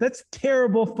be that's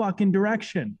terrible fucking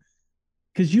direction,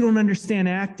 because you don't understand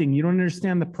acting, you don't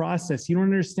understand the process, you don't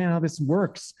understand how this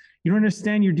works, you don't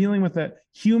understand you're dealing with a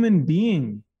human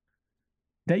being,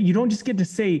 that you don't just get to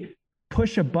say,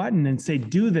 push a button and say,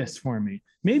 do this for me.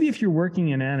 Maybe if you're working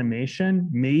in animation,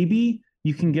 maybe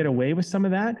you can get away with some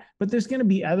of that, but there's going to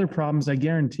be other problems, I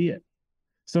guarantee it.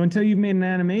 So until you've made an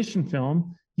animation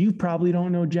film, you probably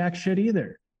don't know jack shit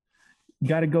either. You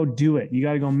got to go do it. You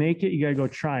got to go make it. You got to go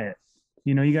try it.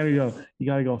 You know, you got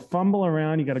to go fumble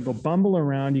around. You got to go bumble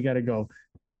around. You got to go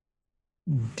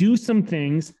do some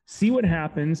things, see what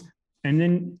happens. And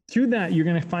then through that, you're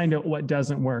going to find out what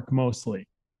doesn't work mostly.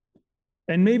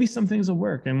 And maybe some things will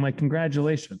work, and like,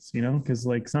 congratulations, you know, because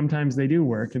like sometimes they do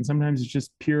work and sometimes it's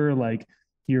just pure like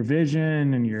your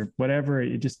vision and your whatever.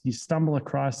 You stumble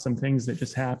across some things that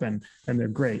just happen and they're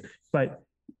great. But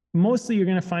mostly you're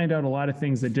going to find out a lot of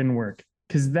things that didn't work,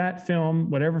 because that film,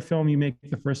 whatever film you make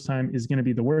the first time, is going to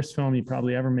be the worst film you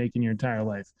probably ever make in your entire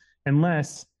life,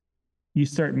 unless you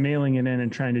start mailing it in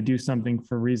and trying to do something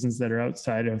for reasons that are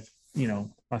outside of,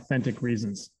 authentic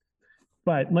reasons.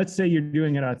 But let's say you're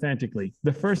doing it authentically.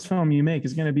 The first film you make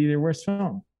is going to be your worst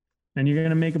film, and you're going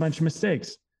to make a bunch of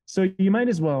mistakes. So you might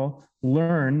as well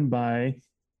learn by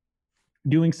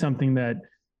doing something that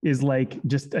is like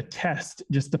just a test,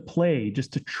 just a play,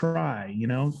 just to try,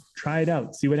 try it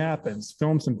out, see what happens,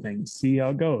 film some things, see how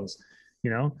it goes,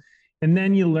 and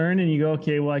then you learn and you go,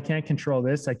 okay, well, I can't control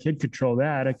this. I could control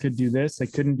that. I could do this. I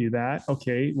couldn't do that.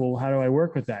 Okay, well, how do I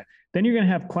work with that? Then you're going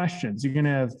to have questions. You're going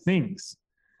to have things.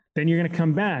 Then you're going to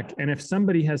come back. And if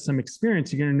somebody has some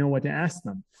experience, you're going to know what to ask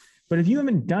them. But if you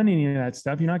haven't done any of that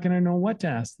stuff, you're not going to know what to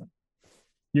ask them.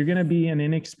 You're going to be an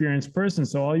inexperienced person.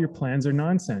 So all your plans are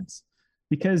nonsense,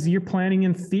 because you're planning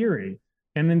in theory.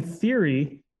 And in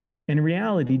theory and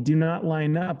reality do not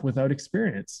line up without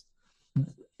experience.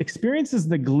 Experience is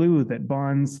the glue that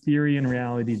bonds theory and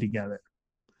reality together.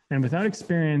 And without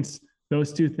experience,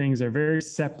 those two things are very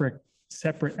separate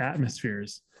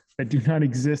atmospheres that do not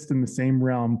exist in the same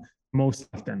realm most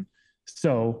often.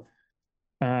 So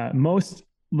most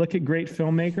look at great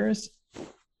filmmakers.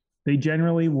 They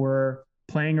generally were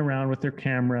playing around with their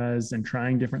cameras and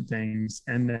trying different things.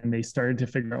 And then they started to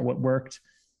figure out what worked.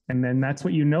 And then that's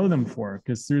what you know them for,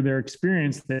 because through their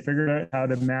experience, they figured out how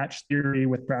to match theory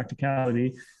with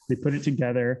practicality. They put it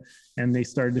together and they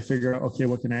started to figure out, okay,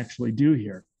 what can I actually do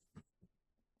here?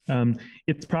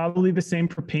 It's probably the same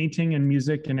for painting and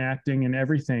music and acting and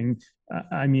everything.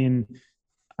 I mean,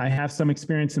 I have some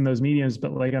experience in those mediums,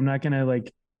 but I'm not going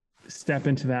to step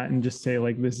into that and just say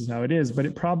this is how it is, but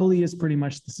it probably is pretty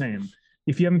much the same.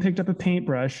 If you haven't picked up a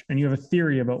paintbrush and you have a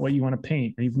theory about what you want to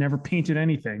paint and you've never painted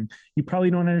anything, you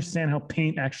probably don't understand how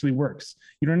paint actually works.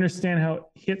 You don't understand how it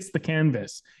hits the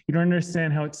canvas. You don't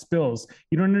understand how it spills.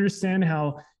 You don't understand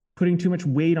how putting too much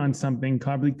weight on something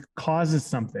probably causes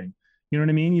something. You know what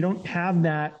I mean? You don't have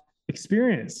that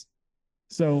experience.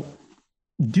 So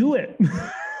do it.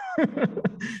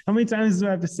 How many times do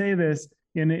I have to say this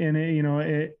I'm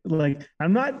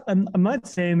not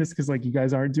saying this because you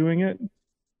guys aren't doing it,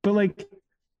 but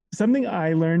something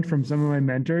I learned from some of my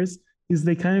mentors is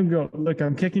they kind of go, look,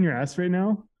 I'm kicking your ass right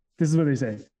now. This is what they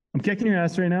say. I'm kicking your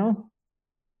ass right now,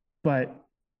 but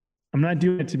I'm not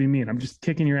doing it to be mean. I'm just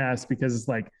kicking your ass because it's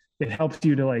it helps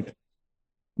you to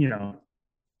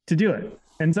to do it.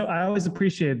 And so I always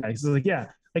appreciate that. So I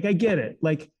get it.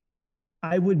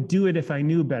 I would do it if I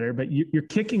knew better, but you're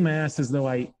kicking my ass as though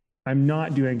I'm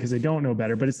not doing because I don't know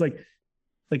better. But it's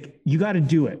you got to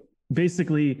do it.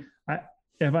 Basically,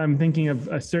 if I'm thinking of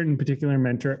a certain particular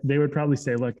mentor, they would probably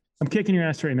say, look, I'm kicking your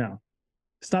ass right now.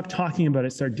 Stop talking about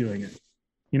it. Start doing it.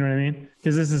 You know what I mean?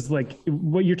 Because this is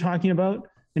what you're talking about.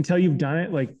 Until you've done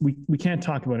it, we can't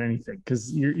talk about anything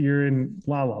because you're in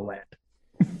la la land.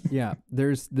 Yeah,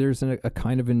 there's a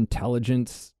kind of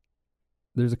intelligence.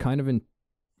 There's a kind of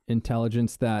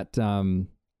intelligence that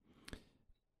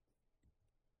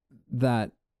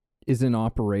that is in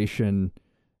operation,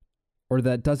 or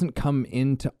that doesn't come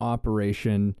into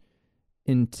operation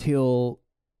until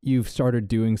you've started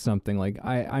doing something.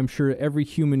 I'm sure every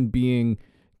human being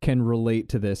can relate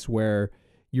to this, where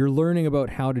you're learning about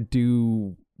how to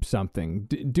do something,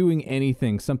 doing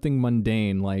anything, something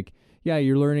mundane.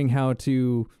 You're learning how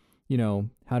to,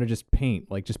 how to just paint,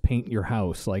 just paint your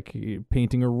house,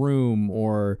 painting a room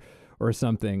or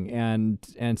something. And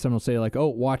someone will say oh,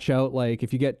 watch out.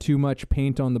 If you get too much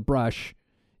paint on the brush,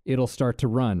 it'll start to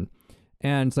run.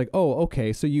 And it's oh,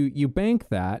 okay. So you bank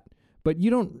that, but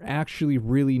you don't actually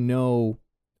really know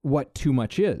what too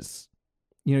much is.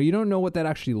 You don't know what that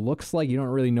actually looks like. You don't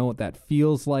really know what that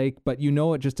feels like, but you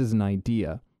know it just as an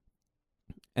idea.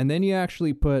 And then you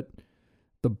actually put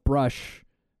the brush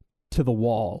to the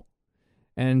wall,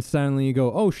 and suddenly you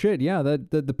go, oh shit, yeah,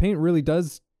 the paint really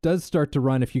does start to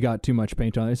run if you got too much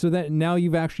paint on it. So that now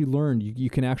you've actually learned,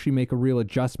 you can actually make a real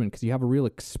adjustment because you have a real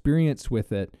experience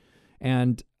with it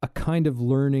and a kind of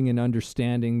learning and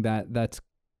understanding that's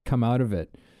come out of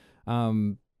it.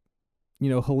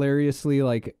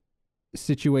 Hilariously,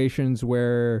 situations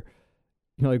where,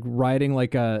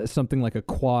 riding something like a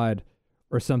quad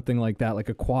or something like that, like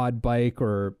a quad bike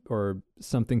or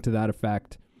something to that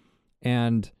effect.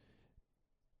 And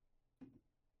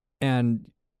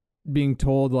being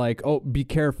told oh, be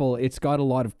careful, it's got a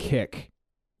lot of kick,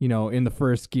 in the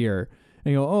first gear.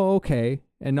 And you go, oh, okay.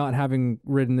 And not having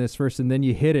ridden this first, and then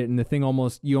you hit it and the thing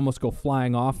you almost go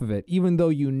flying off of it, even though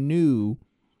you knew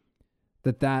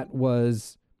that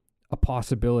was a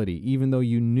possibility, even though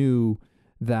you knew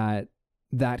that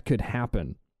that could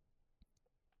happen.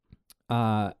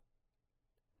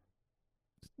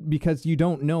 Because you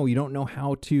don't know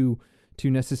how to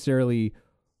necessarily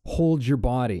hold your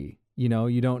body. You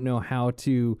don't know how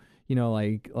to,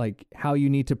 like how you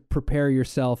need to prepare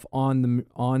yourself on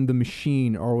the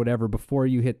machine or whatever before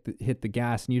you hit the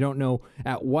gas. And you don't know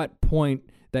at what point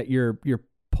that you're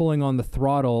pulling on the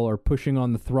throttle or pushing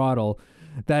on the throttle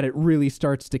that it really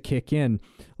starts to kick in.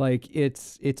 Like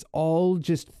it's all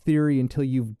just theory until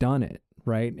you've done it,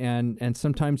 right? And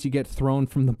sometimes you get thrown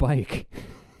from the bike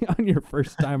on your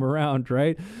first time around,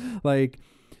 right? Like,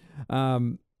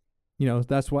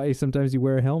 that's why sometimes you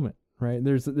wear a helmet, right?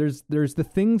 There's the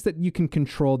things that you can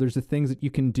control. There's the things that you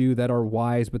can do that are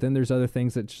wise, but then there's other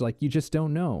things that just, like, you just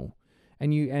don't know.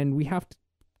 And we have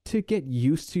to get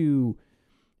used to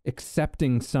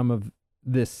accepting some of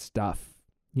this stuff.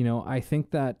 I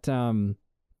think that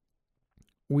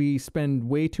we spend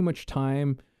way too much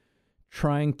time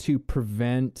trying to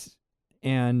prevent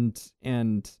and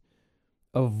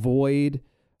avoid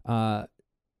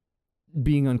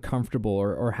being uncomfortable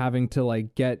or having to,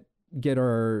 like, get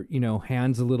our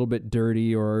hands a little bit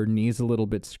dirty or our knees a little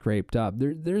bit scraped up.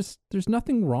 There's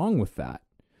nothing wrong with that.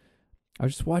 I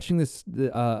was just watching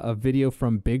a video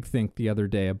from Big Think the other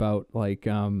day about, like,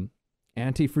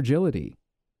 anti-fragility.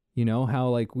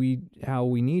 How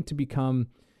we need to become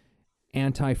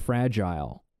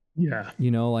anti-fragile. Yeah.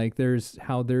 Like there's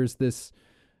this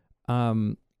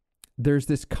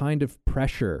kind of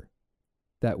pressure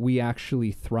that we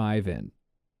actually thrive in.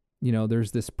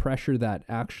 There's this pressure that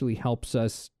actually helps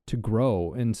us to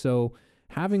grow. And so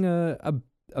having a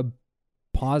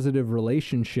positive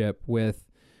relationship with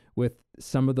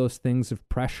some of those things of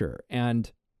pressure.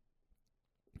 And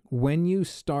when you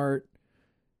start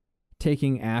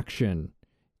taking action,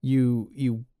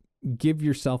 you give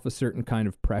yourself a certain kind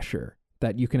of pressure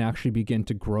that you can actually begin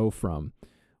to grow from.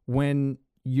 When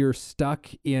you're stuck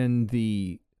in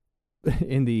the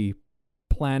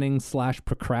planning /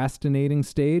 procrastinating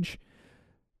stage,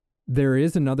 there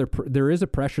is a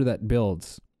pressure that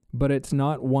builds, but it's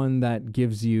not one that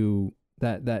gives you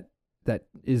that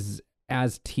is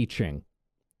as teaching.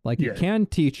 Like, it can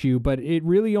teach you, but it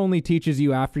really only teaches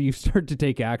you after you start to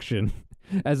take action.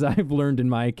 As I've learned in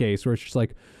my case, where it's just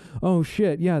like, oh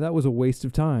shit, yeah, that was a waste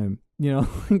of time.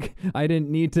 I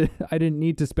didn't need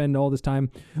to spend all this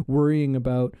time worrying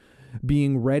about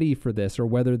being ready for this or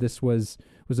whether this was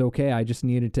okay. I just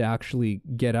needed to actually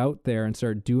get out there and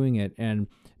start doing it. And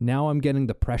now I'm getting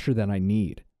the pressure that I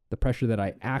need, the pressure that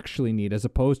I actually need, as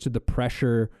opposed to the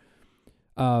pressure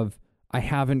of I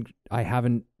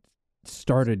haven't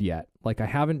started yet. Like, I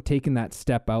haven't taken that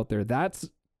step out there. That's,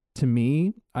 to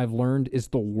me, I've learned, is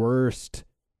the worst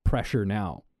pressure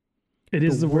now. It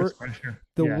is the worst pressure.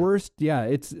 Worst, yeah.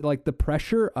 It's like the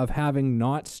pressure of having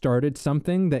not started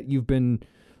something that you've been,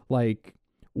 like,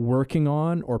 working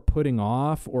on or putting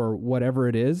off or whatever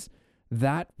it is.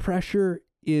 That pressure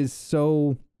is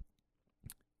so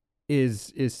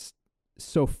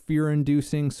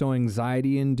fear-inducing, so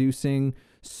anxiety-inducing,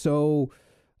 so,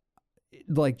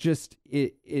 like, just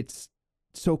it's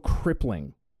so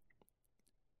crippling.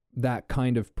 That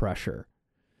kind of pressure.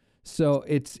 So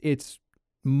it's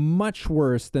much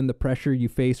worse than the pressure you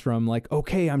face from, like,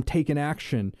 okay, I'm taking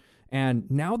action, and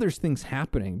now there's things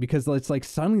happening, because it's like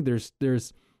suddenly there's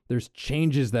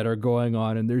changes that are going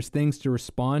on and there's things to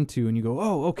respond to, and you go,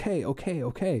 oh, okay.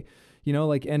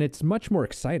 Like, and it's much more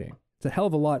exciting. It's a hell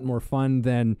of a lot more fun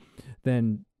than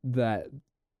that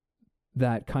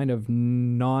kind of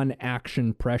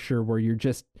non-action pressure where you're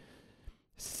just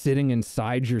sitting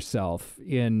inside yourself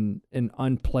in an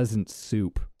unpleasant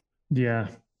soup. Yeah.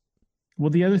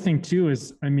 Well, the other thing too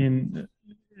is, I mean,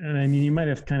 you might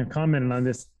have kind of commented on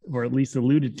this or at least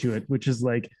alluded to it, which is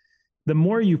like, the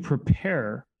more you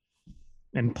prepare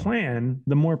and plan,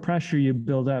 the more pressure you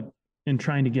build up in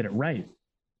trying to get it right,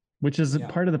 which is a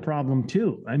part of the problem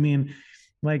too. I mean,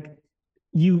 like,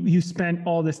 you spent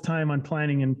all this time on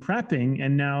planning and prepping,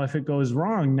 and now if it goes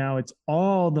wrong, now it's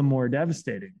all the more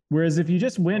devastating. Whereas if you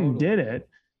just went and did it,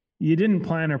 you didn't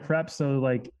plan or prep, so,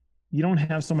 like, you don't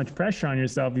have so much pressure on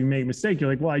yourself. You make a mistake, you're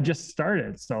like, well, I just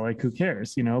started, so, like, who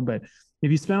cares, But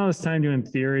if you spend all this time doing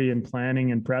theory and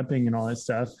planning and prepping and all that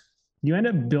stuff, you end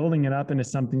up building it up into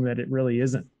something that it really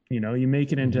isn't. You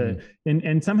make it into,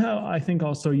 and somehow I think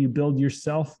also you build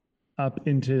yourself up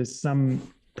into some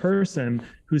person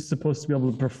who's supposed to be able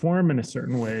to perform in a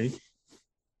certain way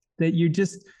that you're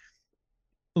just,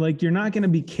 like, you're not going to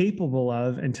be capable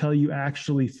of until you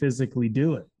actually physically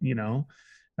do it.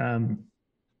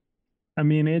 I I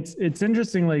mean, it's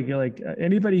interesting. Like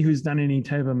anybody who's done any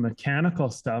type of mechanical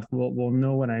stuff will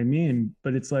know what I mean.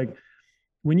 But it's like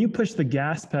when you push the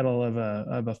gas pedal of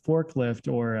a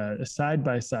forklift or a side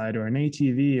by side or an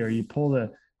ATV, or you pull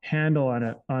the handle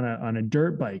on a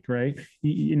dirt bike, right?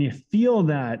 And you feel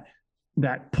that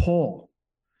pull,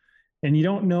 and you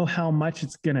don't know how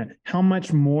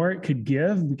much more it could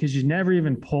give because you never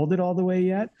even pulled it all the way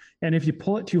yet. And if you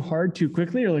pull it too hard too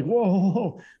quickly, you're like,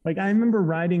 whoa. Like I remember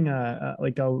riding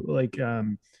like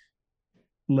when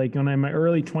I'm in my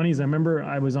early 20s, I remember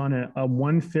I was on a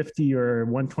 150 or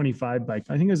 125 bike.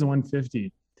 I think it was a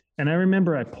 150. And I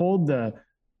remember I pulled the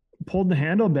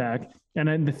handle back,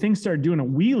 and the thing started doing a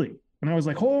wheelie. And I was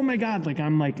like, oh my God,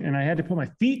 and I had to put my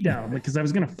feet down because I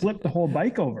was going to flip the whole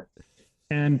bike over.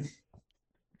 And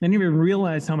I didn't even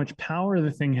realize how much power the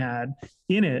thing had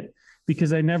in it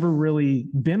because I'd never really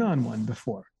been on one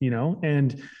before,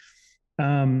 And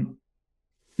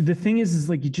the thing is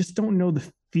like, you just don't know the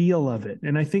feel of it.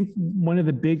 And I think one of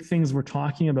the big things we're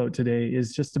talking about today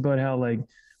is just about how, like,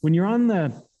 when you're on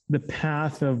the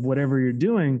path of whatever you're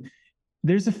doing,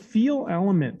 there's a feel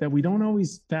element that we don't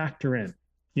always factor in.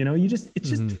 It's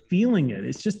just feeling it.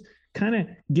 It's just kind of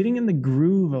getting in the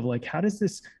groove of like,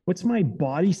 what's my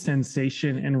body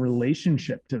sensation and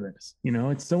relationship to this?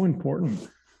 It's so important.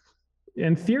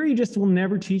 And theory just will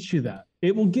never teach you that.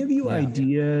 It will give you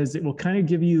ideas. It will kind of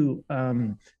give you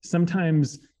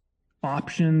sometimes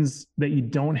options that you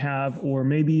don't have, or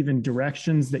maybe even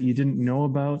directions that you didn't know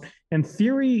about. And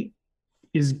theory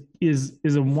is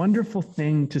a wonderful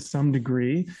thing to some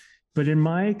degree, but in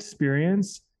my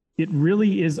experience, it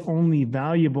really is only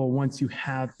valuable once you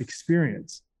have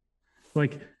experience.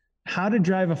 Like how to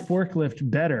drive a forklift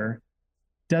better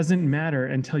doesn't matter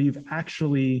until you've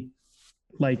actually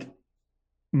like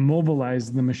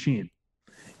mobilized the machine.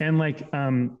 And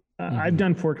I've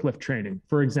done forklift training,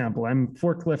 for example. I'm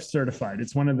forklift certified.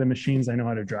 It's one of the machines I know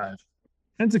how to drive.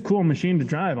 And it's a cool machine to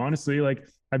drive, honestly. Like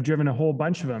I've driven a whole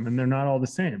bunch of them and they're not all the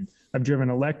same. I've driven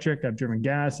electric, I've driven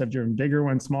gas, I've driven bigger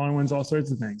ones, smaller ones, all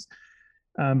sorts of things.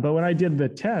 But when I did the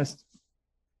test,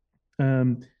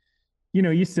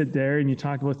 you sit there and you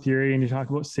talk about theory and you talk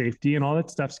about safety, and all that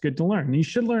stuff's good to learn. You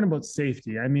should learn about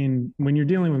safety. I mean, when you're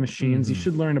dealing with machines, you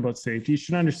should learn about safety. You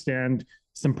should understand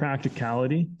some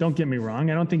practicality. Don't get me wrong.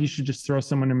 I don't think you should just throw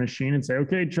someone a machine and say,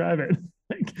 okay, drive it.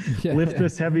 Lift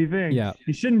this heavy thing. Yeah.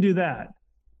 You shouldn't do that.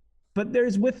 But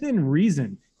there's within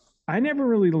reason. I never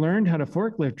really learned how to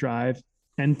forklift drive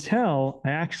until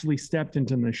I actually stepped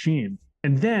into the machine.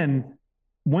 And then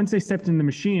once I stepped in the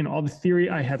machine, all the theory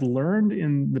I had learned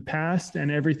in the past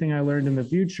and everything I learned in the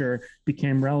future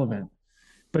became relevant.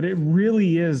 But it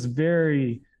really is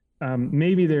very,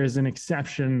 maybe there's an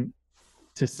exception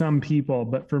to some people,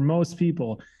 but for most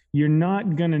people, you're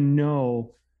not going to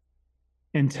know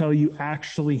until you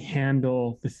actually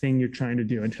handle the thing you're trying to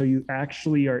do, until you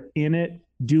actually are in it,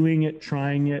 doing it,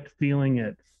 trying it, feeling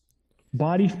it.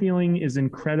 Body feeling is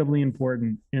incredibly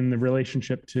important in the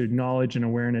relationship to knowledge and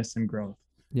awareness and growth.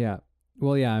 Yeah.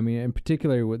 Well, yeah, I mean, in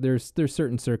particular, there's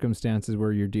certain circumstances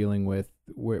where you're dealing with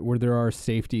where there are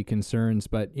safety concerns,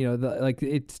 but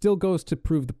it still goes to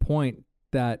prove the point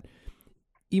that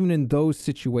even in those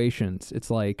situations, it's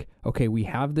like, okay, we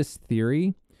have this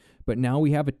theory, but now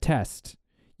we have a test.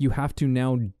 You have to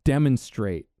now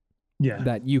demonstrate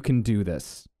that you can do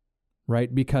this,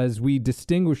 right? Because we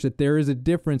distinguish that there is a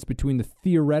difference between the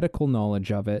theoretical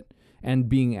knowledge of it and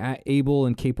being able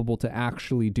and capable to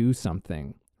actually do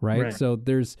something. Right. So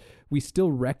we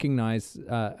still recognize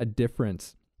a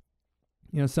difference.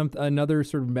 Another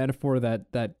sort of metaphor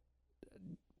that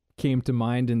came to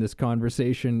mind in this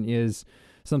conversation is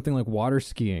something like water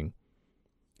skiing.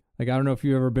 Like, I don't know if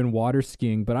you've ever been water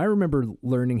skiing, but I remember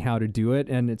learning how to do it.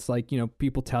 And it's like,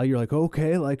 people tell you like,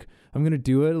 okay, like I'm going to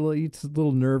do it. It's a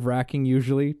little nerve wracking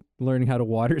usually learning how to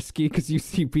water ski because you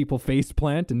see people face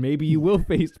plant and maybe you will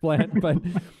face plant, but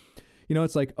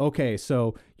it's like, okay,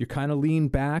 so you kind of lean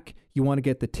back. You want to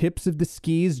get the tips of the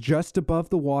skis just above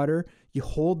the water. You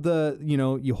hold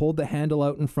the handle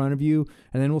out in front of you,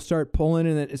 and then we'll start pulling.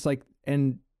 And it's like,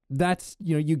 and that's,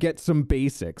 you get some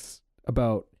basics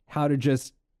about how to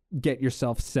just get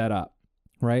yourself set up,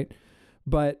 right?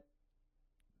 But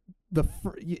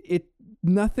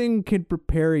nothing can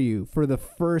prepare you for the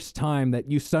first time that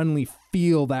you suddenly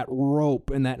feel that rope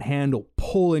and that handle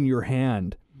pull in your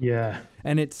hand. Yeah.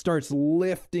 And it starts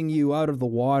lifting you out of the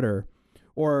water,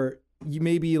 or you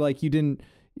didn't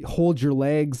hold your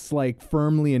legs like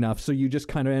firmly enough, so you just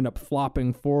kind of end up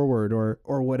flopping forward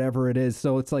or whatever it is.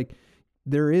 So it's like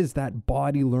there is that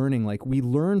body learning. Like we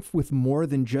learn with more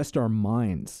than just our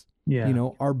minds. Yeah. You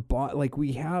know, like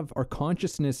we have, our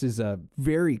consciousness is a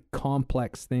very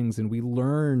complex things, and we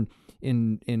learn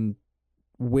in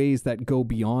ways that go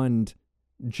beyond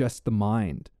just the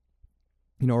mind,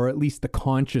 you know, or at least the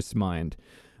conscious mind.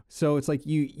 So it's like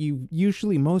you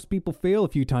usually, most people fail a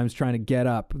few times trying to get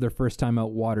up their first time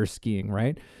out water skiing,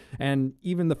 right? And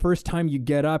even the first time you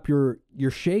get up, you're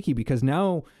shaky, because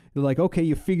now you're like, okay,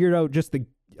 you figured out just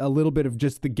a little bit of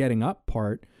just the getting up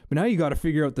part, but now you got to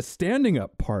figure out the standing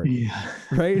up part. Yeah.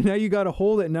 Right? Now you got to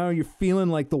hold it. Now you're feeling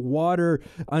like the water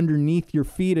underneath your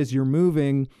feet as you're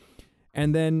moving.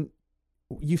 And then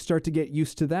you start to get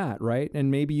used to that, right?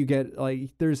 And maybe you get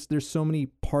like, there's so many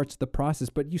parts of the process,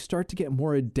 but you start to get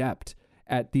more adept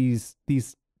at these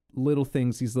little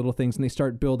things, and they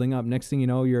start building up. Next thing you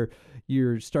know,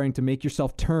 you're starting to make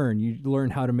yourself turn. You learn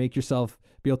how to make yourself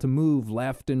be able to move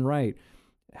left and right,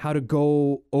 how to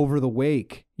go over the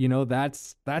wake. You know,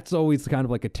 that's always kind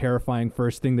of like a terrifying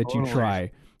first thing that you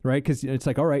try, right? Because it's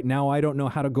like, all right, now I don't know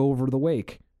how to go over the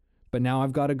wake, but now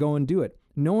I've got to go and do it.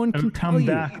 No one can tell you.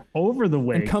 Come back over the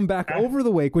wake. And come back over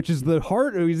the wake, which is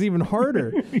is even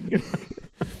harder.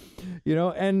 You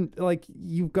know, and like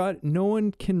you've got, no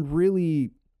one can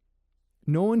really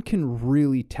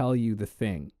tell you the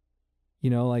thing. You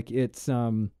know, like it's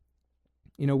you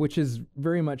know, which is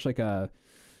very much like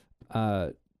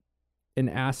an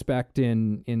aspect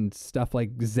in stuff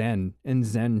like Zen and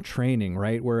Zen training,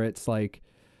 right? Where it's like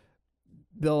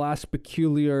they'll ask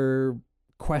peculiar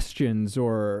questions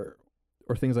or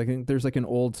things like that. There's like an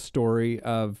old story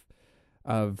of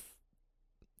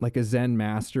like a Zen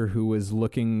master who was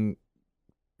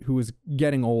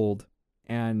getting old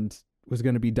and was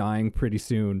going to be dying pretty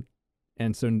soon.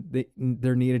 And so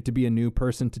there needed to be a new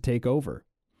person to take over.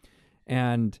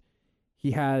 And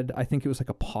he had, I think it was like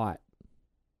a pot,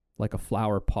 like a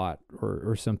flower pot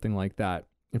or something like that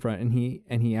in front. And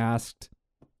he asked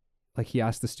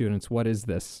the students, what is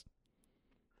this?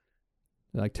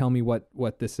 Like, tell me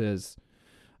what this is.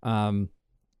 And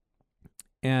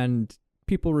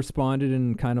people responded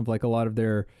in kind of like a lot of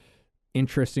their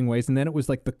interesting ways. And then it was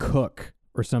like the cook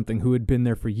or something who had been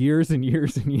there for years and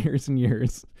years and years and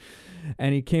years.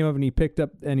 And he came up and he picked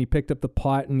up the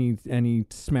pot and he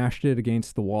smashed it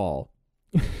against the wall.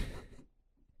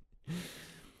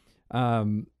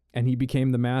 And he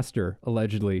became the master,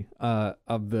 allegedly,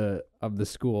 of the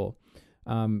school.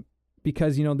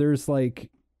 Because, you know, there's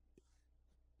like,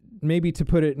 maybe to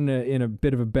put it in a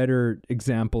bit of a better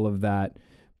example of that,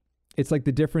 it's like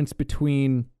the difference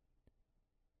between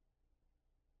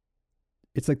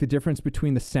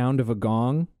the sound of a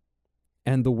gong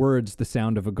and the words, the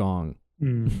sound of a gong.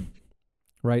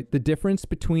 Right? The difference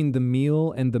between the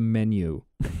meal and the menu.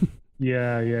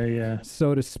 Yeah.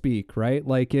 So to speak, right?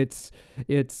 Like it's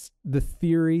the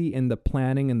theory and the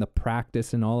planning and the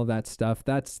practice and all of that stuff.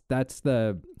 That's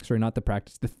the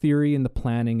theory and the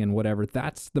planning and whatever.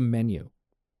 That's the menu.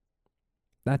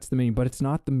 But it's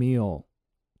not the meal.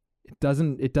 It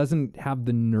doesn't have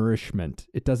the nourishment.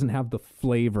 It doesn't have the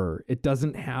flavor. It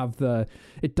doesn't have the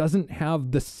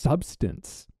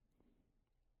substance.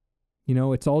 You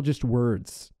know, it's all just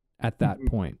words at that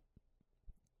point.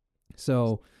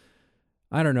 So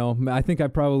I don't know. I think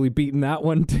I've probably beaten that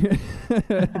one bit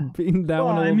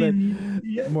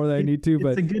more than I need to. But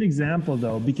it's a good example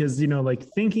though, because, you know, like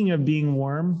thinking of being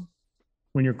warm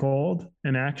when you're cold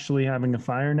and actually having a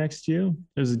fire next to you,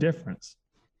 there's a difference.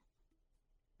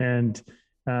 And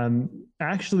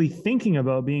actually thinking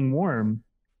about being warm,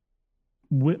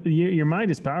 your mind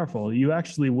is powerful. You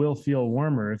actually will feel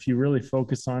warmer if you really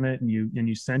focus on it and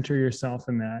you center yourself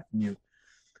in that.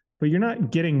 But you're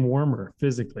not getting warmer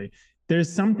physically.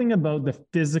 There's something about the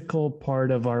physical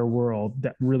part of our world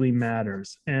that really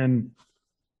matters. And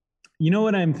you know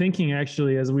what I'm thinking,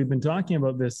 actually, as we've been talking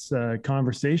about this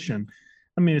conversation,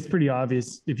 I mean, it's pretty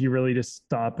obvious if you really just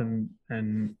stop and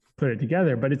put it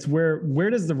together, but it's where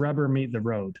does the rubber meet the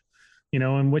road? You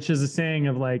know, and which is a saying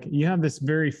of like, you have this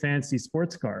very fancy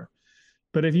sports car,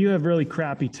 but if you have really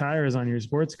crappy tires on your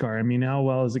sports car, I mean, how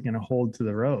well is it going to hold to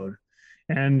the road?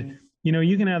 And you know,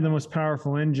 you can have the most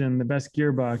powerful engine, the best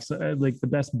gearbox, like the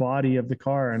best body of the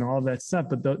car and all of that stuff.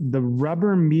 But the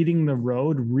rubber meeting the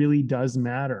road really does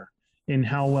matter in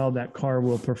how well that car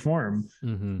will perform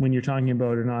when you're talking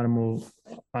about an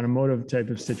automotive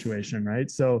type of situation, right?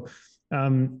 So,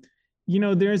 you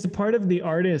know, there's a part of the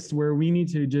artist where we need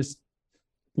to just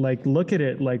like look at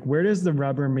it like, where does the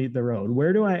rubber meet the road?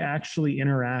 Where do I actually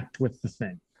interact with the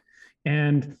thing?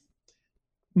 And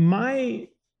my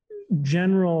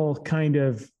general kind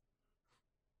of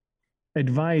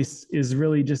advice is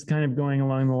really just kind of going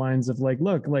along the lines of like,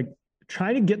 look, like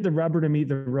try to get the rubber to meet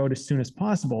the road as soon as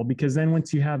possible, because then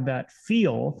once you have that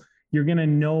feel you're going to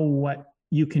know what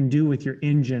you can do with your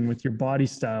engine, with your body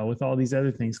style, with all these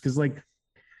other things. Because like,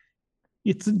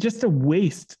 it's just a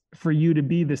waste for you to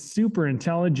be the super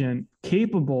intelligent,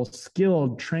 capable,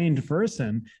 skilled, trained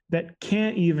person that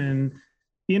can't even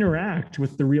interact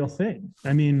with the real thing.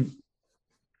 I mean,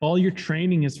 all your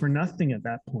training is for nothing at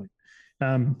that point.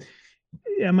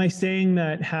 Am I saying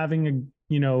that having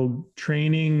a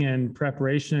training and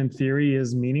preparation and theory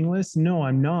is meaningless? No,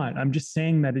 I'm not. I'm just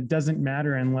saying that it doesn't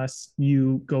matter unless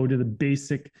you go to the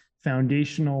basic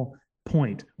foundational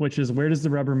point, which is, where does the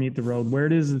rubber meet the road? Where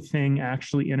does the thing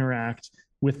actually interact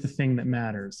with the thing that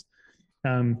matters?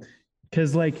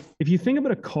 Because like, if you think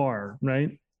about a car,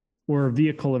 right, or a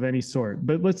vehicle of any sort,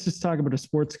 but let's just talk about a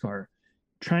sports car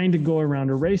trying to go around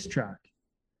a racetrack.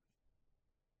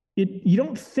 You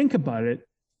don't think about it,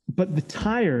 but the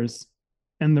tires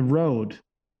and the road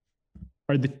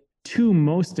are the two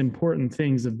most important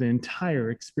things of the entire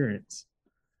experience.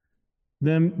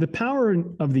 The power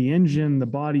of the engine, the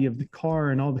body of the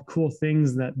car, and all the cool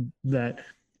things that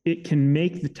it can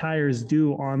make the tires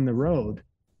do on the road,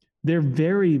 they're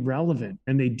very relevant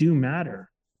and they do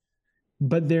matter.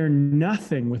 But they're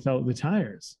nothing without the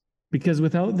tires, because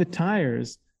without the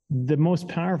tires, the most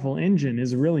powerful engine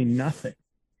is really nothing.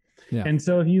 Yeah. And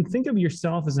so if you think of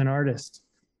yourself as an artist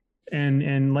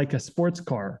and like a sports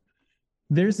car,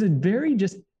 there's a very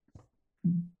just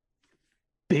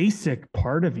basic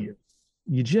part of you.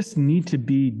 You just need to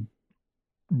be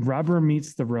rubber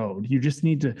meets the road. You just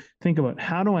need to think about,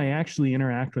 how do I actually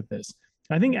interact with this?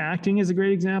 I think acting is a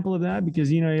great example of that,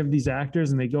 because, you have these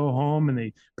actors and they go home and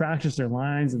they practice their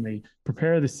lines and they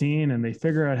prepare the scene and they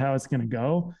figure out how it's going to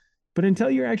go. But until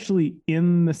you're actually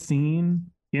in the scene,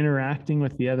 interacting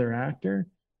with the other actor,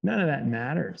 none of that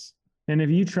matters. And if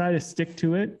you try to stick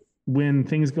to it when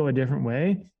things go a different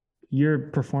way, your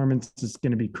performance is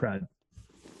going to be crud.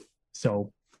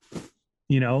 So,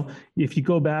 if you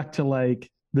go back to like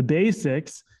the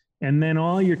basics, and then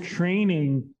all your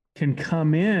training can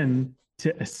come in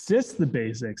to assist the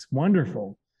basics,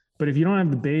 wonderful. But if you don't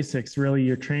have the basics, really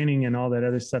your training and all that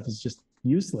other stuff is just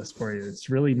useless for you. It's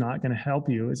really not going to help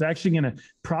you. It's actually going to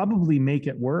probably make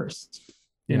it worse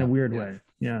in a weird way.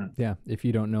 Yeah. Yeah. If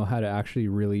you don't know how to actually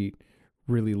really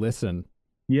listen.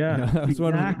 Yeah. That was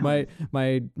one of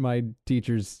my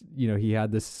teachers, he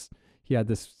had this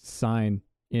sign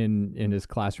in his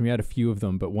classroom. He had a few of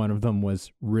them, but one of them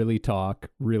was really talk,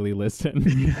 really listen.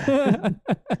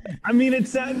 I mean,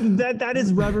 it's that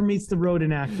is rubber meets the road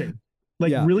in acting.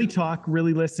 Like really talk,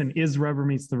 really listen is rubber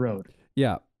meets the road.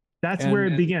 Yeah. That's where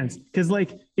it begins. Because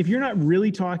like, if you're not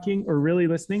really talking or really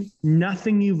listening,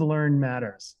 nothing you've learned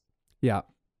matters. Yeah.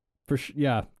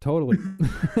 Yeah, totally.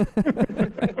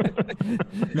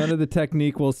 None of the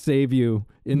technique will save you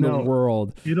in the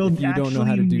world if you don't know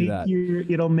how to do that.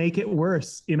 It'll make it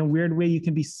worse. In a weird way, you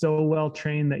can be so well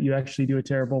trained that you actually do a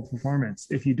terrible performance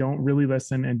if you don't really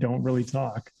listen and don't really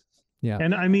talk. Yeah.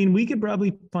 And I mean, we could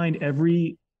probably find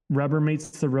every rubber meets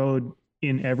the road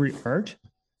in every art,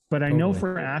 but I know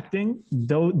for acting,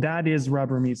 though, that is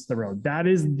rubber meets the road. That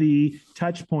is the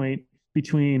touch point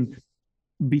between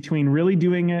really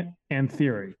doing it and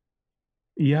theory.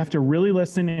 You have to really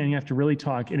listen and you have to really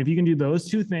talk. And if you can do those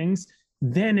two things,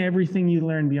 then everything you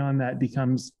learn beyond that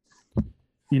becomes,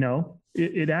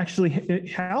 it actually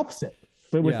helps it.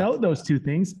 But without those two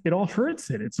things, it all hurts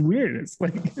it. It's weird. It's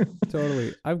like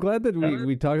totally. I'm glad that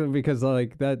we talked, because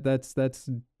like that's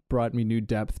brought me new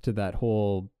depth to that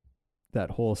whole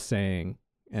saying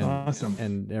and awesome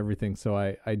and everything. So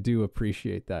I do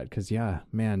appreciate that, because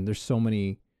man, there's so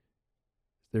many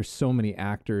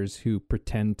actors who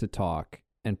pretend to talk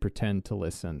and pretend to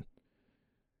listen.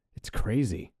 It's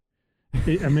crazy.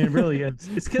 I mean, it really is.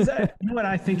 It's because what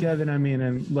I think of, and I mean,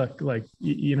 and look, like,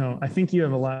 I think you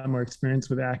have a lot more experience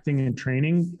with acting and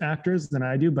training actors than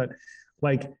I do, but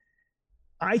like,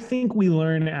 I think we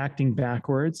learn acting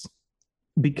backwards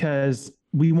because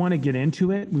we want to get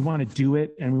into it. We want to do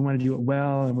it and we want to do it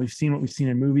well. And we've seen what we've seen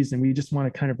in movies and we just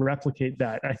want to kind of replicate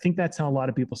that. I think that's how a lot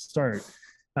of people start.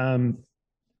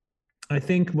 I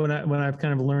think what I've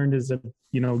kind of learned is that,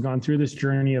 gone through this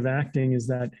journey of acting is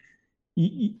that,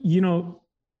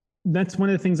 that's one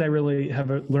of the things I really have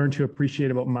learned to appreciate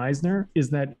about Meisner is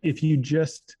that if you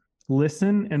just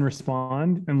listen and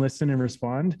respond,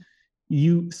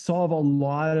 you solve a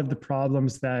lot of the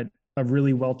problems that a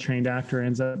really well-trained actor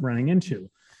ends up running into.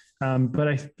 But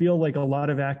I feel like a lot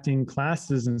of acting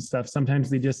classes and stuff, sometimes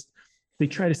they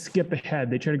try to skip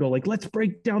ahead. They try to go like, let's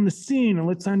break down the scene and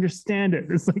let's understand it.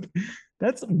 It's like,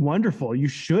 that's wonderful. You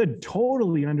should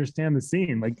totally understand the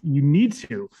scene. Like, you need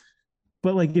to.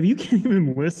 But like, if you can't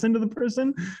even listen to the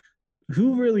person,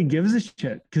 who really gives a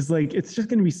shit? Because like it's just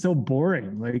going to be so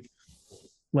boring.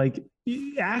 Like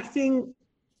acting,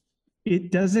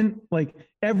 it doesn't like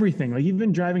everything. Like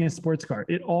even driving a sports car,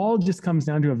 it all just comes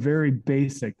down to a very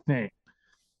basic thing.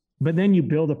 But then you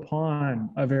build upon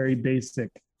a very basic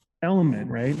element,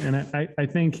 right? And I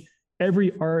think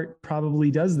every art probably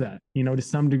does that, you know, to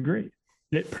some degree.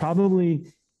 It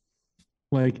probably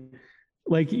like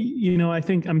you know, I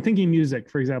think I'm thinking music,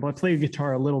 for example. I play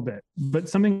guitar a little bit, but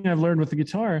something I've learned with the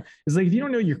guitar is like if you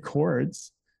don't know your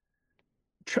chords,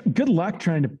 good luck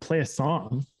trying to play a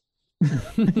song.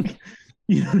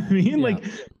 You know what I mean? Yeah. Like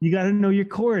you got to know your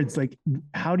chords. Like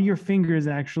how do your fingers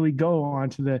actually go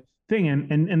onto the thing?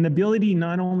 And the ability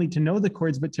not only to know the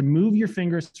chords, but to move your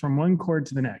fingers from one chord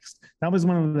to the next. That was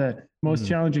one of the most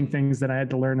challenging things that I had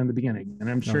to learn in the beginning. And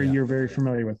I'm sure you're very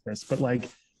familiar with this. But like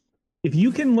if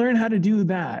you can learn how to do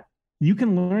that, you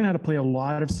can learn how to play a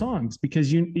lot of songs,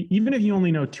 because you, even if you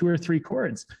only know 2 or 3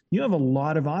 chords, you have a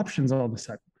lot of options all of a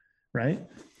sudden, right?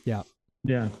 Yeah.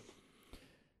 Yeah.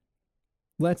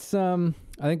 Let's I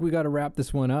think we got to wrap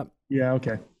this one up. Yeah.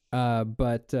 Okay.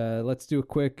 But let's do a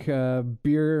quick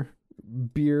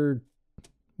beer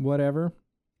whatever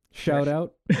shout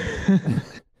out.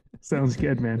 Sounds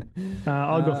good, man.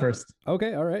 I'll go first.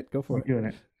 Okay, all right, go for it. Doing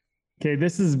it. Okay,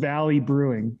 this is Valley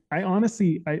Brewing. I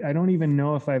honestly, I don't even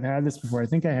know if I've had this before. I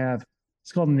think I have.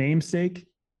 It's called Namesake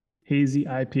Hazy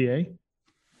IPA.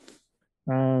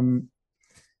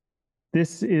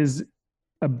 This is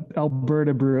a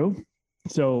Alberta brew,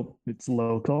 so it's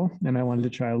local, and I wanted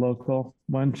to try a local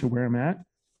one to where I'm at.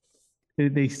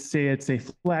 They say it's a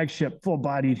flagship,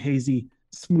 full-bodied, hazy,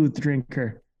 smooth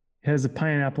drinker. It has a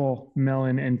pineapple,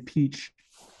 melon, and peach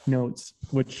notes,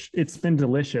 which it's been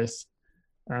delicious.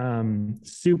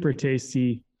 Super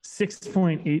tasty,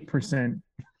 6.8%.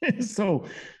 So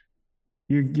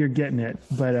you're getting it,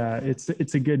 but it's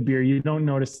a good beer. You don't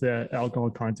notice the alcohol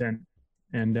content,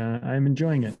 and I'm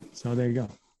enjoying it. So there you go.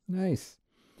 Nice.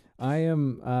 I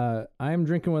am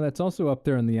drinking one that's also up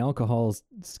there on the alcohol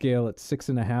scale at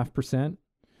 6.5%.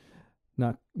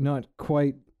 Not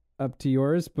quite up to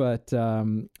yours, but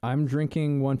I'm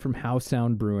drinking one from How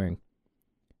Sound Brewing.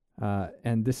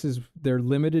 And this is their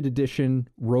limited edition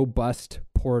robust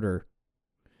porter.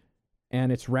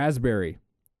 And it's raspberry.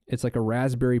 It's like a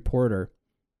raspberry porter.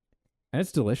 And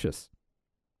it's delicious.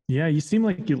 Yeah, you seem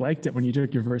like you liked it when you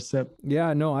took your first sip.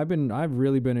 Yeah, no, I've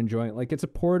really been enjoying it. Like it's a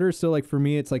porter, so like for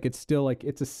me it's like it's still like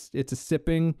it's a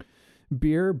sipping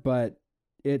beer, but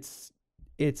it's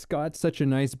got such a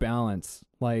nice balance.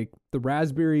 Like the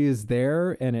raspberry is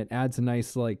there and it adds a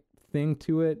nice like thing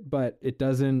to it, but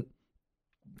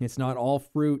it's not all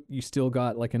fruit. You still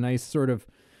got like a nice sort of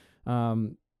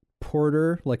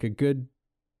porter, like a good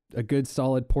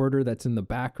solid porter that's in the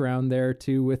background there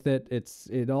too with it.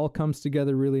 It all comes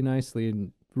together really nicely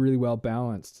and really well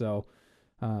balanced. So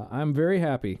I'm very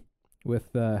happy with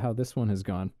how this one has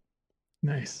gone.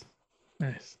 Nice.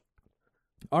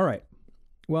 All right.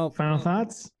 Well, final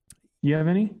thoughts? You have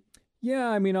any? Yeah,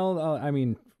 I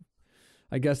mean,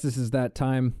 I guess this is that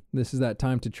time. This is that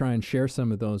time to try and share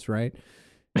some of those, right?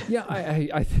 Yeah,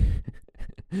 I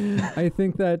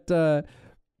think that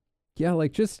yeah,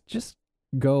 like just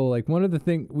go. Like one of the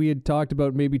things we had talked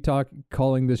about, maybe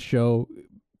calling this show,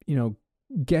 you know,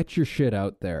 get your shit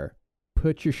out there,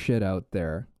 put your shit out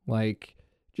there. Like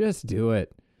just do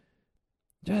it.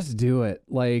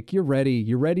 Like you're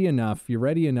ready enough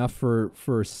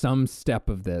for some step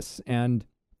of this, and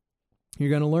you're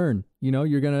going to learn. You know,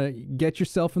 you're going to get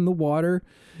yourself in the water,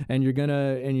 and you're going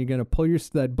to pull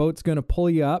that boat's going to pull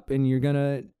you up, and you're going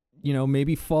to, you know,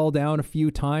 maybe fall down a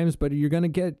few times, but you're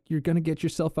going to get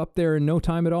yourself up there in no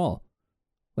time at all.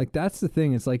 Like that's the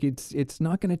thing. It's like it's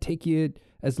not going to take you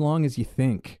as long as you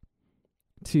think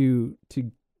to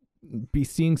be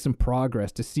seeing some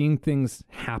progress, to seeing things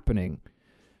happening.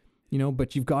 You know,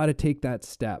 but you've got to take that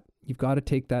step.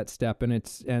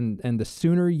 And the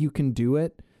sooner you can do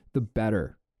it, the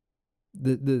better.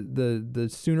 The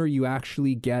sooner you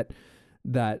actually get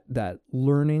that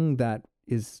learning that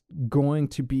is going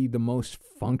to be the most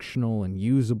functional and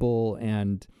usable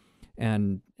and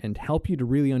help you to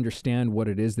really understand what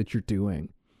it is that you're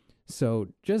doing. So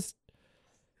just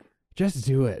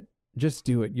do it. Just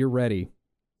do it. You're ready.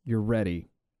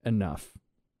 Enough.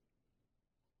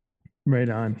 Right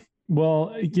on.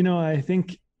 Well, you know, I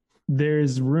think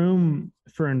there's room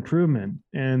for improvement,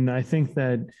 and I think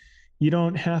that you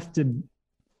don't have to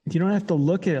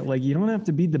look at it like you don't have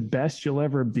to be the best you'll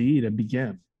ever be to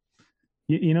begin.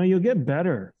 You know, you'll get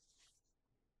better,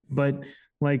 but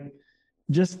like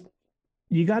just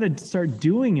you got to start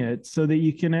doing it so that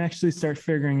you can actually start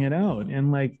figuring it out.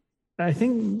 And like I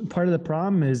think part of the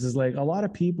problem is like a lot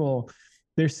of people,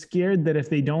 they're scared that if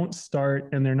they don't start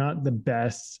and they're not the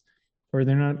best or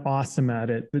they're not awesome at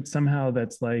it, that somehow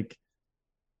that's like,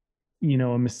 you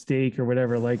know, a mistake or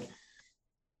whatever. Like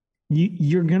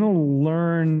you're going to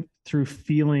learn through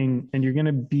feeling and you're going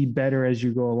to be better as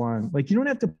you go along. Like you don't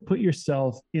have to put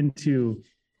yourself into,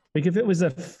 like if it was a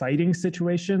fighting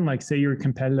situation, like say you're a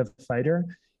competitive fighter,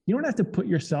 you don't have to put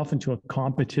yourself into a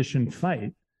competition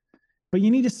fight, but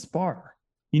you need to spar.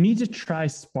 You need to try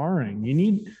sparring. You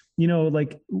need, you know,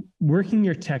 like working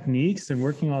your techniques and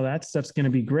working all that stuff's going to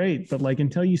be great. But like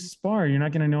until you spar, you're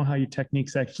not going to know how your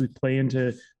techniques actually play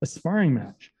into a sparring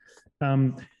match.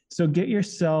 So get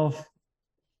yourself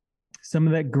some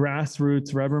of that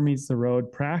grassroots, rubber meets the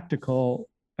road, practical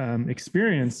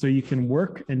experience so you can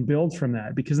work and build from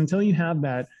that. Because until you have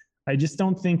that, I just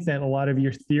don't think that a lot of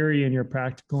your theory and your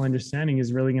practical understanding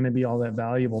is really going to be all that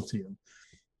valuable to you.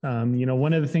 You know,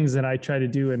 one of the things that I try to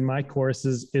do in my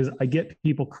courses is I get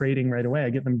people creating right away.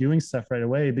 I get them doing stuff right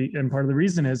away. And part of the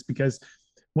reason is because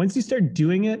once you start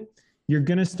doing it, you're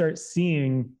going to start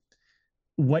seeing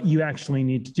what you actually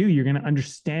need to do. You're going to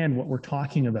understand what we're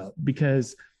talking about,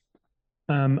 because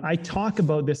I talk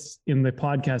about this in the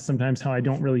podcast sometimes, how I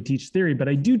don't really teach theory, but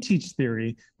I do teach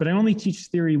theory, but I only teach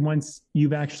theory once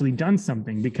you've actually done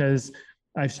something, because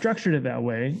I've structured it that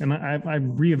way. And I've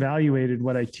reevaluated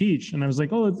what I teach. And I was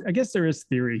like, oh, I guess there is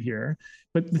theory here,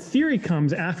 but the theory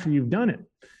comes after you've done it.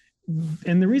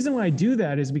 And the reason why I do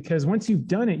that is because once you've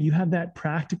done it, you have that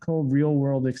practical real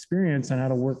world experience on how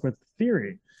to work with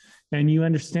theory, and you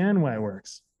understand why it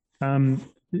works.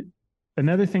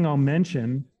 Another thing I'll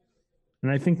mention,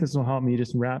 and I think this will help me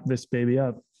just wrap this baby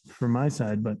up from my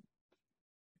side, but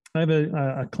I have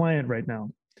a client right now,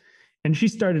 and she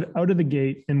started out of the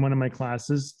gate in one of my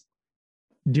classes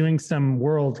doing some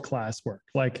world-class work,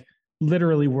 like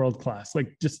literally world-class,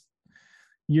 like just,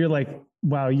 you're like,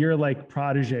 wow, you're like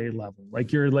protege level.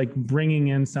 Like you're like bringing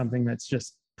in something that's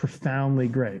just profoundly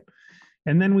great.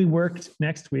 And then we worked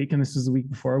next week, and this was the week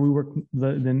before, we worked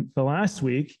the last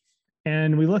week,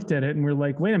 and we looked at it and we're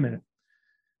like, wait a minute,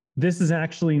 this is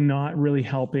actually not really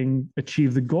helping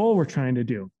achieve the goal we're trying to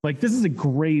do. Like this is a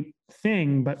great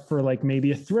thing, but for like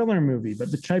maybe a thriller movie,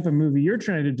 but the type of movie you're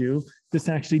trying to do, this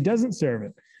actually doesn't serve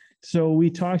it. So we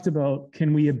talked about,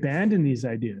 can we abandon these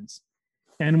ideas?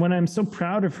 And what I'm so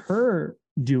proud of her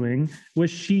doing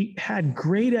was she had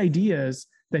great ideas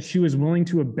that she was willing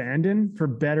to abandon for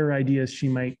better ideas she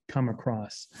might come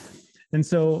across. And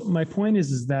so my point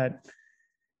is that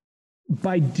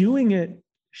by doing it,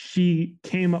 she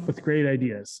came up with great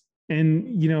ideas.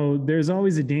 And, you know, there's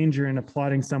always a danger in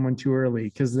applauding someone too early,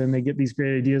 because then they get these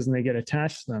great ideas and they get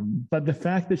attached to them. But the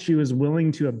fact that she was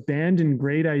willing to abandon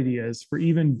great ideas for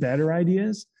even better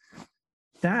ideas,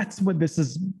 that's what this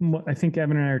is, what I think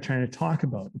Evan and I are trying to talk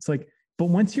about. It's like, but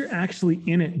once you're actually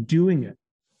in it, doing it,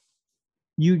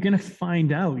 you're going to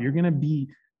find out, you're going to be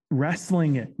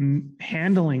wrestling it,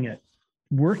 handling it,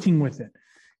 working with it,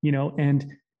 you know,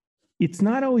 and it's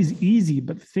not always easy,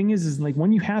 but the thing is like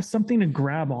when you have something to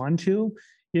grab onto,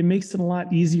 it makes it a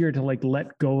lot easier to like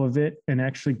let go of it and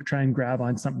actually try and grab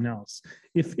on something else.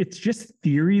 If it's just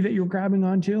theory that you're grabbing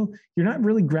onto, you're not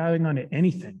really grabbing onto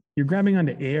anything. You're grabbing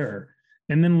onto air,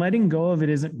 and then letting go of it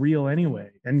isn't real anyway.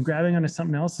 And grabbing onto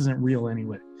something else isn't real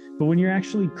anyway. But when you're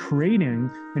actually creating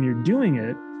and you're doing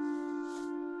it,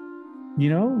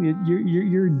 you know,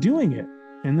 you're doing it.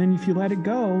 And then if you let it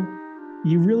go,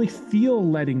 you really feel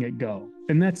letting it go.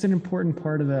 And that's an important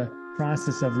part of the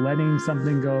process of letting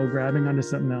something go, grabbing onto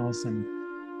something else, and,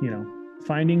 you know,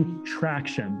 finding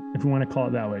traction, if we want to call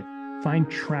it that way. Find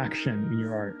traction in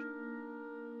your art.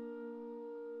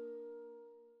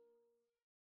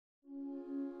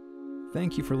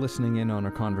 Thank you for listening in on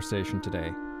our conversation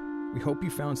today. We hope you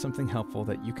found something helpful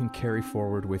that you can carry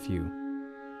forward with you.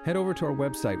 Head over to our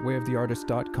website,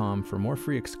 wayoftheartist.com, for more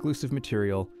free exclusive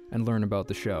material and learn about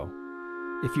the show.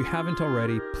 If you haven't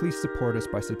already, please support us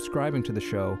by subscribing to the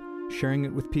show, sharing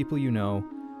it with people you know,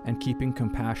 and keeping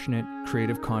compassionate,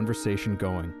 creative conversation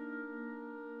going.